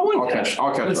will. I'll catch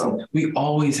listen, them. we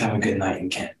always have a good night in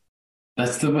Kent.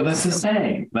 That's the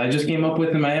saying that I just came up with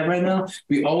in my head right now.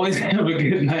 We always have a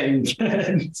good night in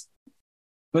Kent.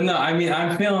 But no, I mean,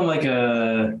 I'm feeling like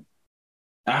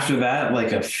after that,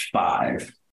 like a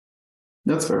 5.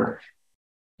 That's fair.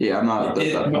 Yeah, I'm not.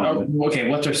 Okay,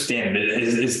 what's our standard?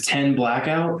 Is 10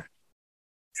 blackout?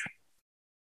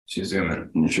 She's zooming.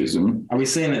 Are we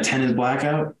saying that 10 is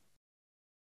blackout?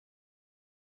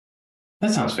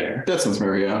 That sounds fair. That sounds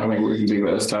fair, yeah. I think we can do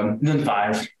that as 10. Then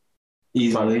 5.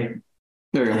 Easily. 5.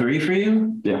 There you go. 3 for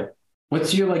you? Yeah.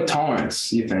 What's your like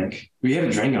tolerance, you think? We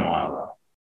haven't drank in a while though.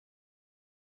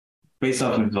 Based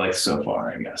off of like so far,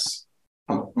 I guess.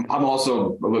 I'm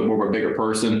also a bit more of a bigger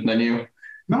person than you.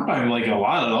 Not by like a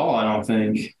lot at all, I don't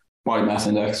think. Body mass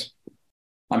index.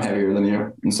 I'm heavier than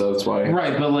you, and so that's why.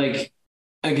 Right, but like,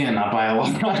 again, not by a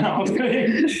lot. I don't think.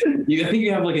 I think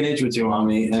you have like an inch or 2 on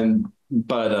me,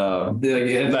 but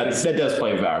that does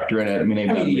play a factor in it. I mean, they've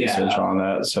done research on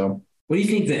that. So, what do you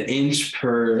think the inch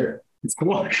per?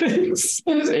 What is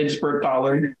inch per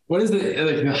tolerance? What is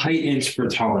the height inch per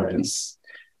tolerance?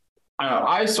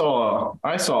 I saw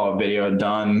a video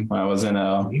done when I was in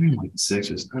a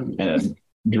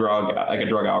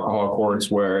drug alcohol course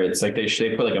where it's like they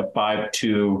put like a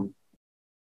 5'2"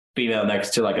 female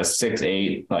next to like a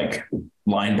 6'8" like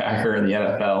linebacker in the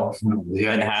NFL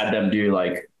and had them do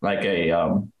like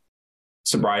a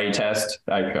sobriety test.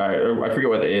 I forget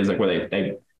what it is, like where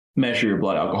they measure your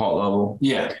blood alcohol level.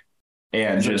 Yeah.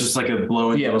 And just like a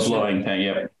blowing. Yeah, a blowing thing.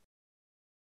 Yep.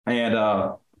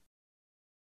 And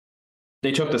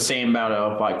they took the same amount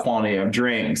of like quantity of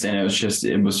drinks, and it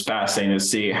was fascinating to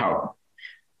see how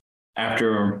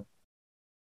after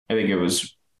I think it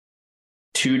was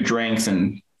 2 drinks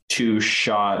and 2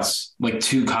 shots, like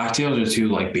 2 cocktails or 2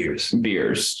 like beers.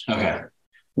 Okay.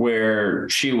 Where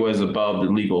she was above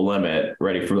the legal limit,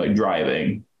 ready for like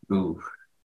driving. Ooh.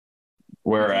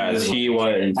 Whereas he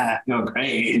was,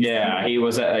 great. Yeah, he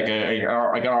was at like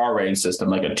an R-rating system,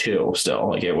 like a 2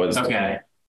 still. Like it was okay.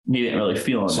 He didn't really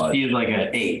feel it much. He was like an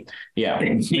 8. Yeah,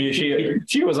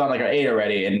 she was on like an 8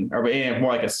 already, or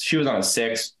more like she was on a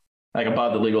 6, like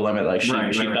above the legal limit. Like she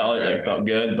felt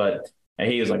good, but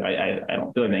he was like, I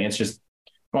don't feel anything. It's just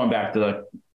going back to the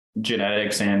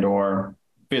genetics and or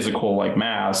physical like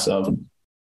mass of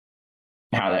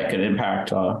how that could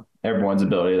impact everyone's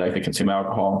ability like to consume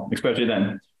alcohol, especially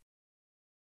then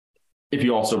if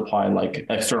you also apply like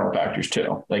external factors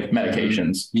too, like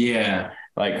medications. Yeah.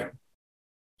 Like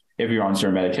if you're on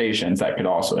certain medications, that could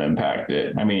also impact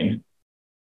it. I mean,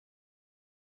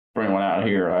 for anyone out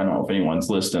here, I don't know if anyone's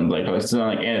listening, like it's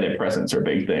not like antidepressants are a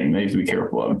big thing. They have to be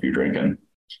careful of if you're drinking,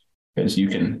 because you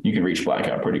can reach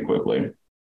blackout pretty quickly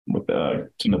with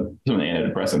some of the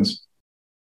antidepressants.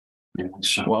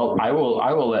 Well, I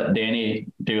will let Danny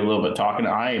do a little bit of talking.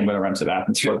 I am going to run to the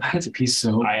bathroom. I had to pee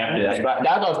so I have to.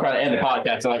 That was trying to end the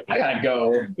podcast. So like, I gotta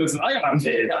go. Listen,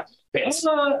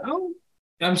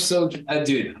 I'm so,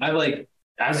 dude. I like,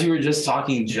 as you were just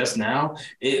talking just now,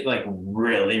 it like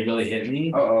really, really hit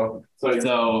me. Uh-oh.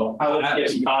 So I'll get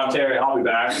some commentary. I'll be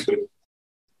back.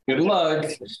 Good luck.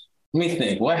 Let me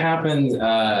think. What happened?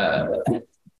 Sorry.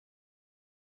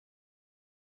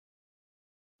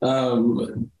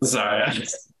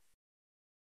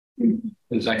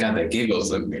 I got the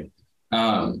giggles in me.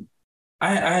 I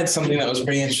had something that was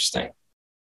pretty interesting.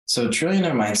 So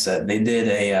Trillionaire Mindset, they did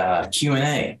a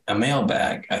Q&A, a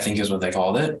mailbag, I think is what they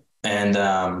called it. And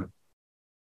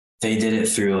they did it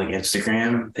through like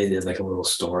Instagram. They did like a little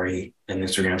story, an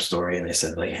Instagram story, and they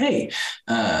said like, hey,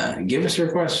 give us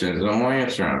your questions and we'll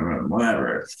answer them,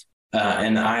 whatever.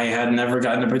 And I had never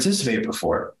gotten to participate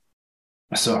before.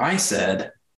 So I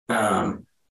said,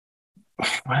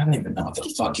 I don't even know what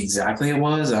the fuck exactly it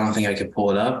was. I don't think I could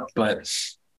pull it up, but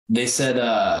they said,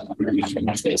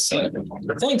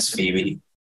 thanks, Phoebe.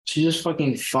 She just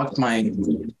fucking fucked my.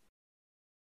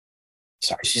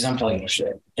 Sorry, she's unplugging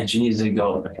shit, and she needs to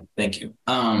go. Thank you.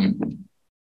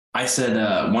 I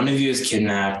said, one of you is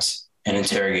kidnapped and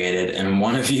interrogated, and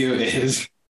one of you is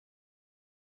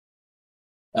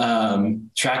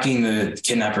tracking the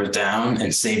kidnappers down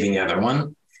and saving the other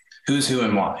one. Who's who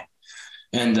and why?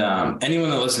 And anyone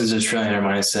that listens to Trillionaire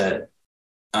Mindset,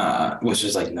 which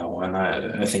is like no one,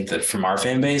 I think that from our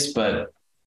fan base, but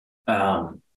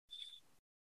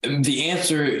the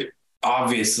answer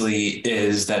obviously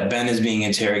is that Ben is being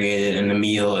interrogated and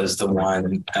Emil is the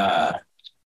one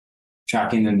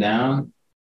tracking them down.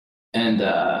 And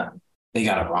they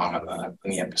got it wrong on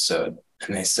the episode,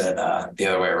 and they said the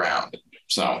other way around.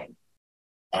 So,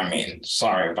 I mean,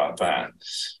 sorry about that.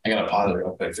 I got to pause it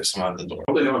real quick for someone at the door.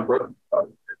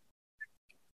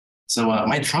 So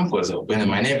my trunk was open, and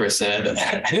my neighbor said,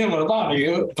 I didn't want to bother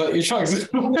you, but your trunk's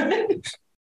open.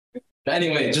 But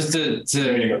anyway, just to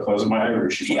go close my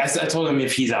Irish. I told him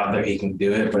if he's out there, he can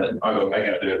do it, but I'll go. I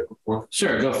gotta do it before.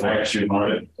 Sure, go for it. Shoot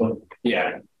on it.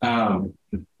 Yeah.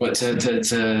 But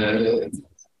to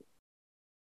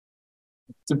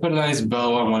put a nice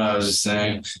bow on what I was just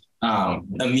saying,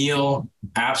 Emil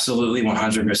absolutely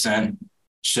 100%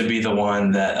 should be the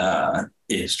one that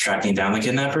is tracking down the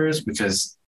kidnappers,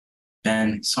 because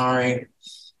Ben, sorry,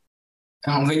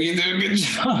 I don't think you do a good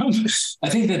job. I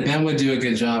think that Ben would do a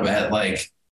good job at like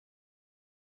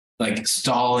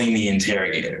stalling the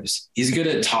interrogators. He's good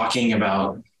at talking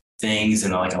about things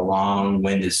in like a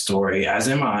long-winded story, as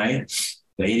am I.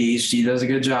 Lady, she does a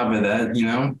good job of that, you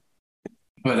know.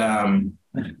 But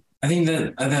I think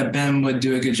that Ben would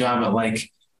do a good job at like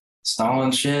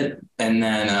stalling shit, and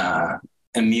then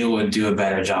Emil would do a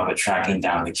better job at tracking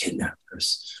down the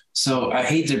kidnappers. So I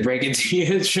hate to break it to you,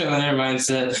 Trillionaire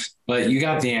Mindset, but you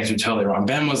got the answer totally wrong.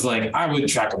 Ben was like, I would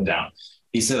track them down.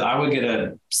 He said I would get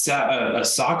a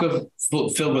sock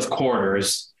filled with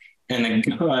quarters and a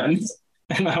gun,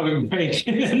 and I would break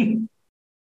in,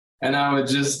 and I would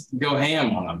just go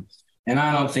ham on them. And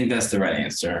I don't think that's the right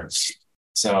answer.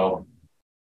 So,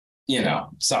 you know,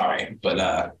 sorry,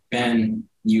 but Ben,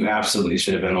 you absolutely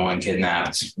should have been the one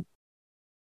kidnapped.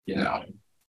 You know,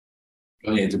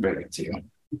 I hate to break it to you.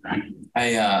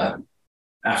 I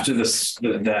after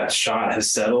that shot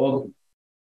has settled,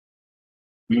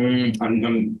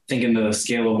 I'm thinking the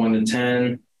scale of 1 to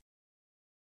 10,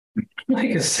 like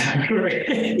a 7 or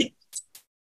 8.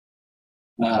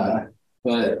 But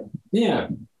yeah,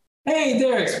 hey,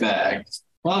 Derek's back.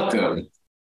 Welcome.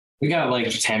 We got like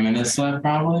 10 minutes left,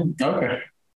 probably. Okay.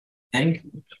 I think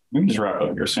We can just wrap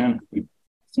up here soon.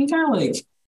 I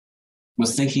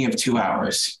was thinking of 2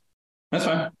 hours. That's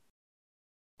fine.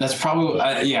 That's probably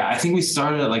I think we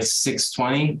started at like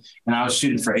 6:20, and I was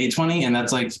shooting for 8:20, and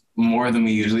that's like more than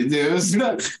we usually do.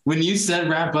 So when you said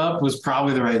wrap up was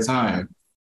probably the right time.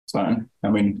 It's fine. I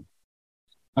mean,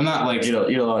 I'm not like eat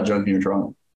a lot of junk in your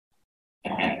trunk.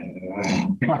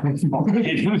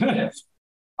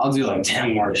 I'll do like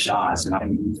 10 more shots and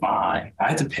I'm fine. I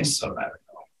had to piss so bad.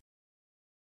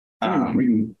 We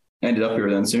can end it up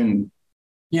here then soon.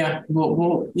 Yeah,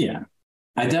 well, yeah.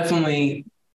 I definitely.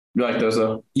 You like those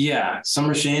though? Yeah,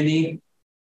 Summer Shandy,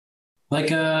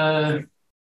 like 8 out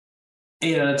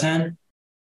of 10.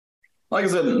 Like I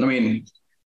said, I mean,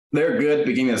 they're good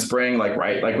beginning of spring, like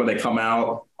when they come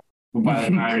out. By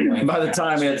the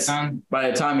time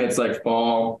it's like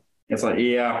fall, it's like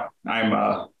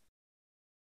I'm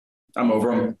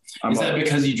over them. Is that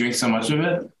because you drink so much of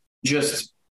it?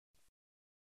 Just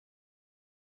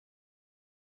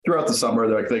throughout the summer,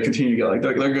 they continue to get like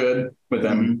they're good, but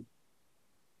then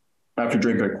after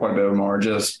drinking quite a bit of them, or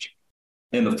just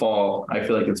in the fall, I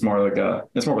feel like it's more of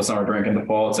a summer drink. In the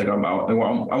fall, it's like I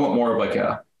want more of like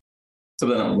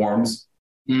something that warms.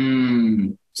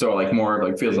 So like more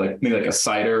like feels like maybe like a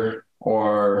cider,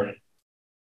 or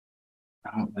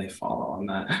I don't really follow on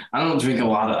that. I don't drink a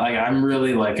lot of I'm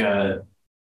really like a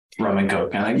rum and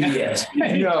coke kind of guy. Yes.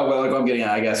 No, but like I'm getting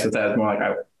at, I guess with that, it's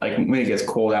more like when it gets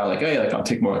cold out, like hey, like I'll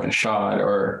take more like a shot,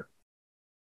 or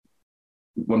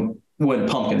when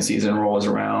pumpkin season rolls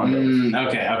around.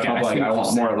 Okay. I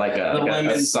want more like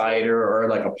a cider, or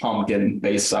like a pumpkin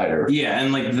based cider. Yeah,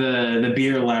 and like the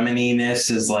beer lemoniness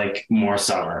is like more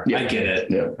summer. Yeah. I get it.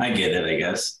 Yeah. I get it, I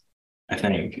guess. I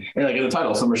think. Yeah, like in the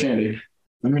title, Summer Shandy.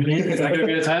 Is that gonna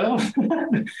be the title?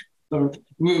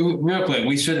 Real quick,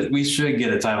 we should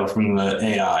get a title from the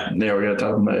AI. Yeah, we got a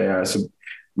title from the AI. So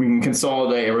we can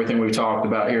consolidate everything we talked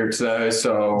about here today.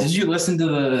 So did you listen to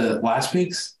the last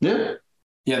week's? Yeah.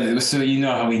 Yeah, so you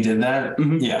know how we did that?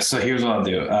 Mhm. Yeah, so here's what I'll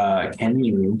do. Can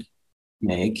you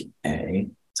make a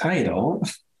title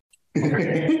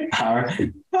for our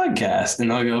podcast?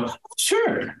 And they'll go,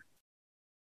 sure.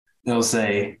 They'll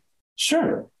say,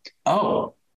 sure.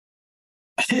 Oh,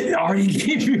 it already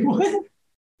gave me what?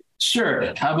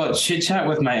 Sure. How about chit chat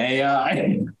with my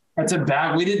AI? That's a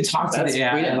bad. We didn't talk to the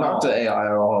AI. We didn't talk to AI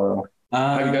at all.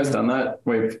 Have you guys done that?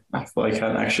 I feel like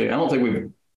actually, I don't think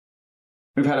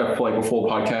we've had a full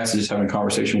podcast just having a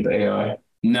conversation with the AI.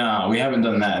 No, we haven't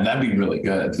done that. That'd be really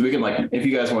good. So we can if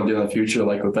you guys want to do in the future,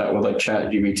 with Chat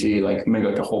GBT, make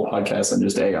a whole podcast on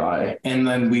just AI. And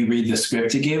then we read the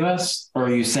script it gave us, or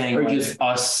are you saying or just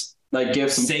us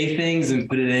give say things and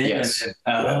put it in? Yes.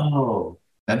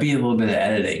 That'd be a little bit of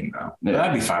editing, though. Yeah.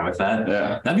 I'd be fine with that.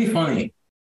 Yeah, that'd be funny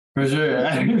for sure.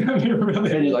 That'd be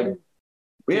really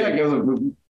it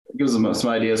gives them some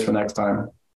ideas for next time.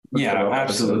 Yeah,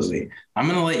 absolutely. I'm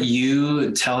gonna let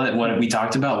you tell it what we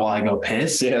talked about while I go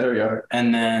piss. Yeah, there we go.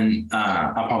 And then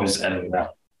I'll probably just edit it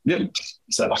out. Yep.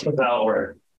 So that'll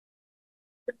work.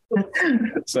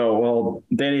 So, well,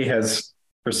 Danny has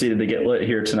proceeded to get lit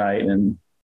here tonight and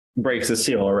breaks the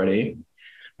seal already,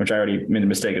 which I already made the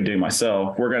mistake of doing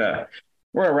myself. We're gonna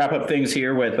wrap up things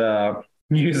here with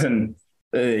using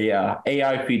the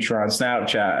AI feature on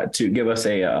Snapchat to give us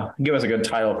a good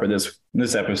title for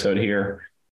this episode here.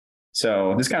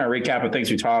 So just kind of recap of things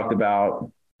we talked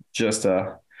about. Just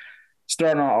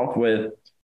starting off with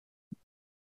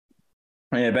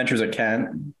Adventures at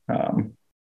Kent,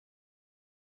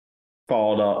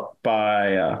 followed up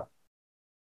by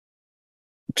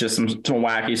just some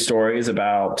wacky stories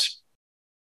about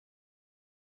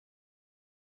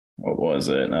what was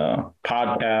it?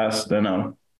 Podcast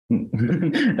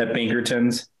at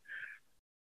Pinkertons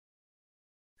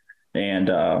and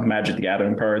Magic the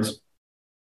Gathering cards.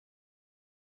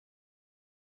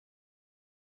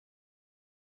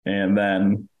 And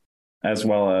then, as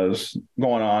well as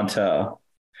going on to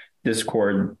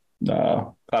Discord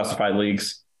classified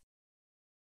leaks.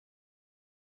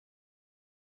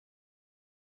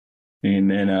 And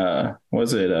then,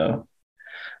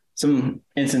 some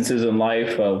instances in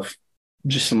life of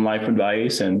just some life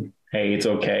advice and, hey, it's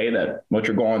okay that what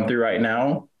you're going through right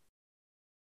now,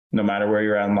 no matter where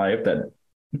you're at in life, that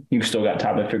you've still got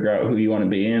time to figure out who you want to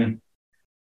be and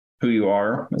who you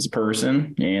are as a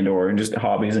person and or just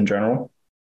hobbies in general.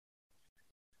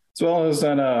 As well as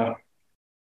that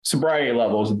sobriety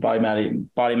levels, body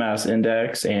mass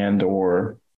index and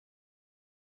or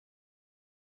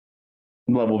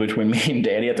level between me and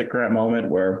Danny at the current moment,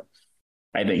 where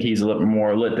I think he's a little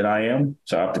more lit than I am,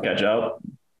 so I have to catch up.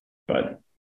 But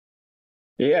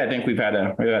yeah, I think we've had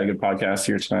a good podcast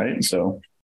here tonight. So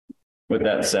with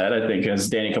that said, I think as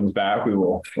Danny comes back,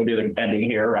 we'll do the ending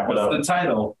here, wrap it up. What's the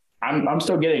title? I'm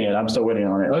still getting it. I'm still waiting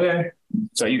on it. Okay.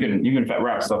 So you can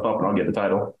wrap stuff up and I'll get the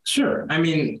title. Sure. I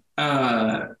mean,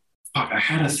 I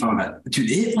had a thought, dude.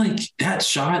 That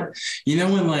shot. When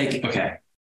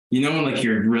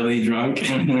you're really drunk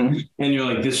and you're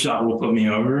like, this shot will put me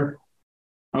over,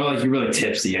 or you're really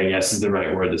tipsy, I guess is the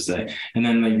right word to say. And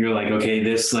then you're like, okay,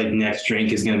 this next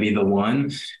drink is gonna be the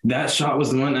one. That shot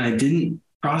was the one, and I didn't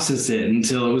process it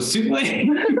until it was too late.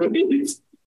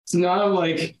 So now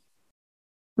I'm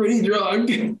pretty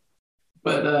drunk.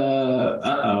 But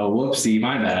whoopsie,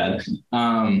 my bad.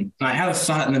 I had a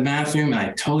thought in the bathroom and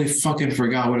I totally fucking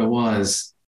forgot what it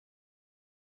was.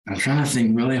 I'm trying to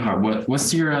think really hard.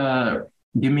 What's your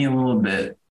give me a little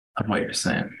bit of what you're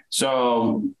saying.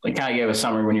 So I kind of gave a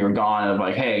summary when you were gone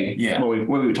of hey, yeah, what we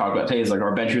would talk about today is our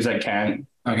adventures at Kent.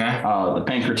 Okay. The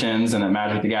Pinkertons and the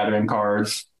Magic the Gathering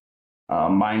cards,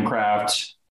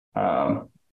 Minecraft,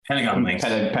 Pentagon leaks.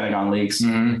 Pentagon leaks.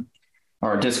 Mm-hmm.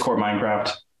 Or Discord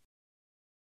Minecraft.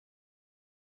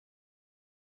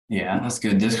 Yeah, that's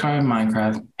good. Discard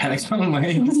Minecraft, Pentagon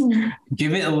Lakes.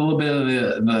 Give it a little bit of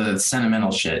the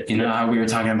sentimental shit. You know how we were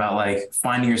talking about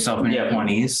finding yourself in your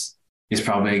 20s is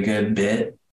probably a good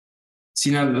bit. So,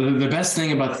 the best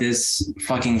thing about this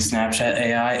fucking Snapchat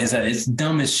AI is that it's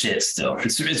dumb as shit still.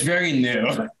 It's very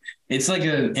new. It's like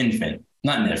an infant.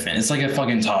 Not an infant. It's like a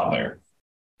fucking toddler.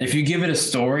 If you give it a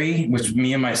story, which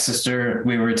me and my sister,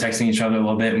 we were texting each other a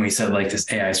little bit and we said this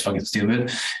AI is fucking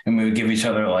stupid. And we would give each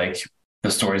other the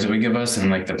stories that would give us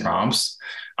and the prompts.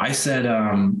 I said,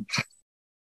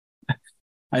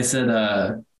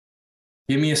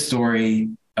 give me a story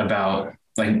about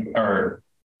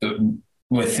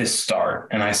with this start.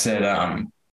 And I said,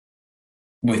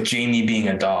 with Jamie being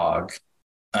a dog,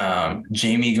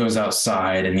 Jamie goes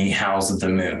outside and he howls at the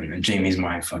moon, and Jamie's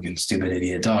my fucking stupid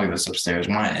idiot dog that's upstairs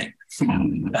whining.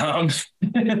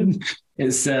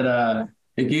 It said,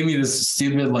 it gave me this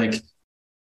stupid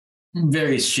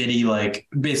very shitty, like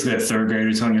basically a third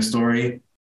grader telling a story,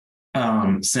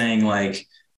 saying like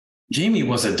Jamie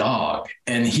was a dog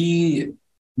and he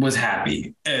was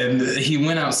happy and he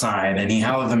went outside and he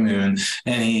howled at the moon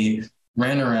and he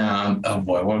ran around. Oh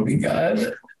boy, what we got?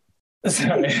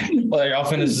 Sorry, like I'll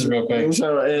finish this real quick.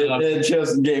 So it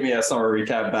just gave me a summary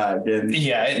recap back.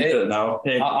 And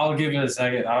I'll give it a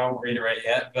second. I don't read it right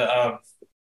yet, but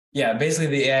yeah, basically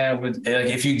the AI would like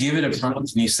if you give it a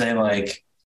prompt and you say like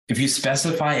if you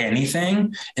specify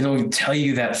anything, it'll tell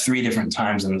you that 3 different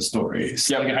times in the story.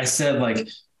 So like I said, like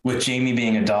with Jamie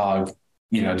being a dog,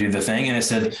 do the thing, and it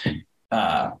said,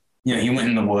 he went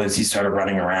in the woods, he started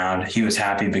running around, he was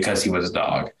happy because he was a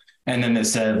dog, and then it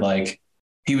said like.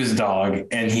 He was a dog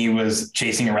and he was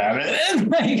chasing a rabbit. And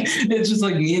like it's just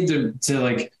like needed to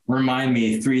like remind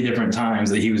me 3 different times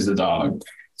that he was a dog.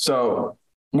 So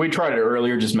we tried it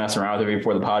earlier, just messing around with it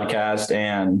before the podcast,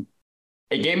 and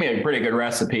it gave me a pretty good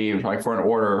recipe like for an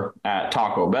order at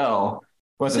Taco Bell.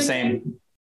 Was the same.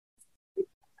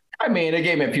 I mean, it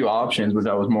gave me a few options, which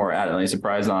I was more adamantly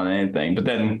surprised on than anything. But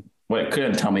then what it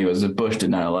couldn't tell me was if Bush did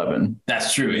 9/11.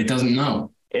 That's true. It doesn't know.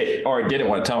 It didn't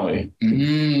want to tell me.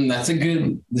 That's a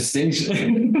good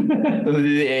distinction.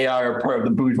 The AI are part of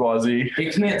the bourgeoisie.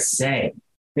 It can't say.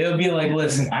 It'll be like,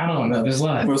 listen, I don't know. There's a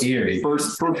lot of theory.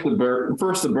 First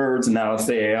the birds, and now it's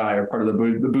the AI are part of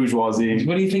the bourgeoisie.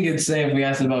 What do you think it'd say if we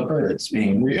asked about birds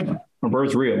being real? Are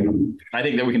birds real? I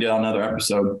think that we can do that on another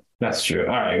episode. That's true.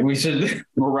 All right,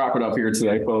 we'll wrap it up here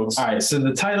today, folks. All right, so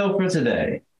the title for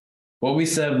today, what we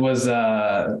said was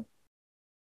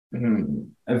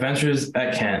Adventures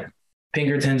at Kent,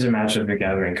 Pinkertons and Magic the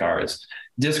Gathering cards,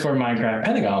 Discord, Minecraft,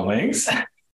 Pentagon links,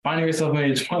 finding yourself in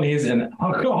your 20s, and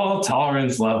alcohol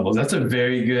tolerance levels. That's a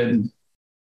very good,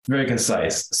 very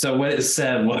concise. So what it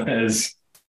said was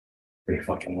pretty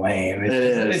fucking lame.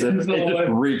 It just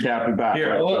recap it back.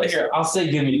 Here, I'll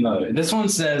say give me another. This one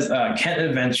says Kent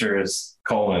Adventures,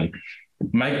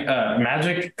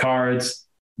 Magic cards,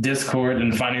 Discord,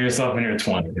 and finding yourself in your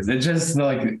 20s. It just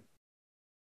like...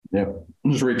 Yep.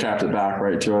 Just recapped it back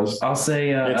right to us. I'll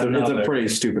say it's a pretty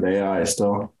stupid AI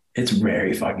still. It's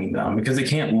very fucking dumb because it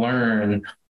can't learn.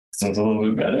 This one's a little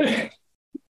bit better.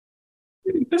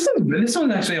 This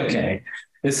one's actually okay.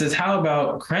 It says, how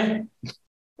about Kent?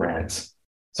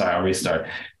 Sorry, I'll restart.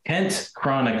 Kent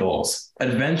Chronicles,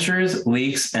 Adventures,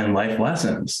 Leaks, and Life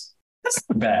Lessons. That's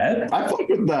not bad. I fuck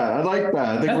with that. I like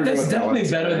that. That's definitely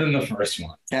better than the first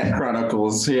one. Kent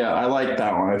Chronicles. Yeah, I like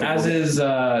that one. As is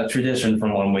tradition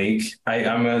from 1 week,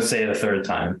 I'm going to say it a third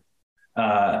time.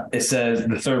 It says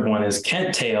the third one is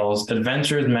Kent Tales,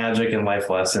 Adventures, Magic, and Life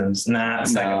Lessons.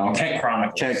 Kent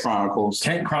Chronicles. Kent Chronicles.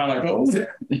 Kent Chronicles.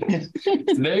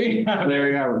 There you have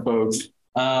it, folks.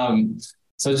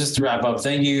 So just to wrap up,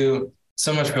 thank you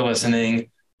so much for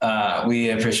listening. We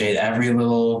appreciate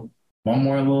one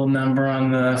more little number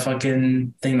on the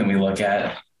fucking thing that we look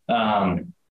at.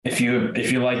 If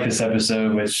you like this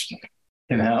episode, which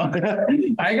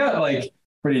I got like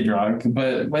pretty drunk,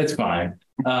 but it's fine.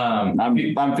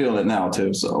 I'm feeling it now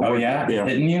too. So yeah,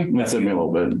 hitting you? That's hit me a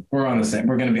little bit. We're going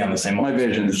to be on the same. My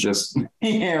vision is just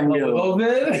a little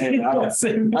bit. I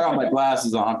don't have my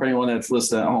glasses on. For anyone that's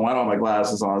listening at home, I don't have my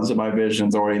glasses on, so my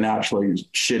vision's already naturally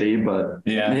shitty. But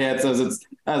it's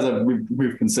as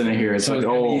we've been sitting here. It's so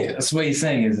like so what he's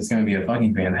saying is it's going to be a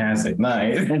fucking fantastic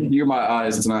night. You're my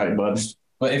eyes tonight, bud.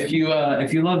 But if you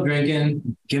love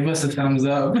drinking, give us a thumbs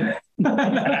up.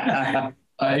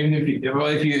 Even if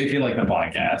you like the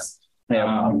podcast,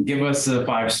 give us a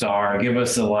 5-star, give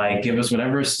us a like, give us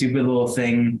whatever stupid little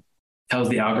thing tells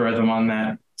the algorithm on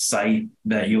that site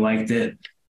that you liked it.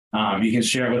 You can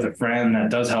share it with a friend. That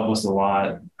does help us a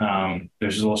lot.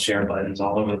 There's little share buttons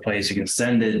all over the place. You can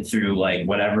send it through like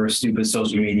whatever stupid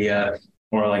social media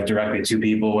or like directly to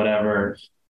people, whatever.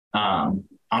 I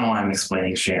don't know why I'm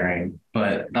explaining sharing,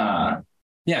 but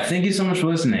thank you so much for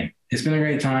listening. It's been a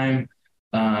great time.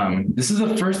 This is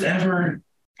the first ever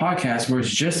podcast where it's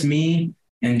just me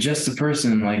and just the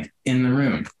person like in the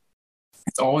room.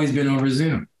 It's always been over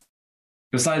Zoom.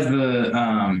 Besides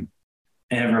the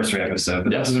anniversary episode,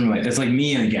 but that doesn't really. It's like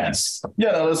me and a guest.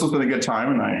 Yeah, no, this has been a good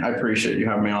time, and I appreciate you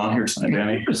having me on here tonight,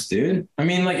 Danny. Of course, dude. I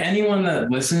mean, like anyone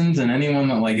that listens and anyone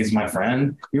that like is my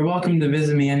friend, you're welcome to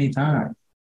visit me anytime.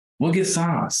 We'll get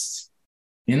sauced.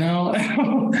 You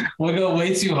know, we'll go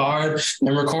way too hard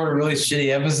and record a really shitty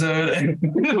episode and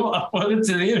upload it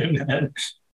to the internet.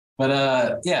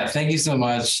 But thank you so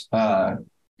much.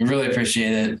 We really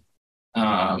appreciate it.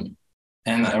 And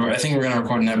I think we're going to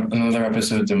record another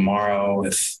episode tomorrow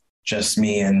with just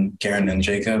me and Karen and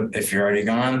Jacob, if you're already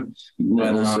gone.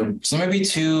 But so maybe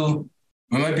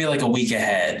we might be like a week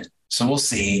ahead. So we'll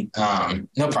see.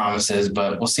 No promises,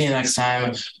 but we'll see you next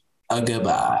time.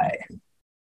 Goodbye.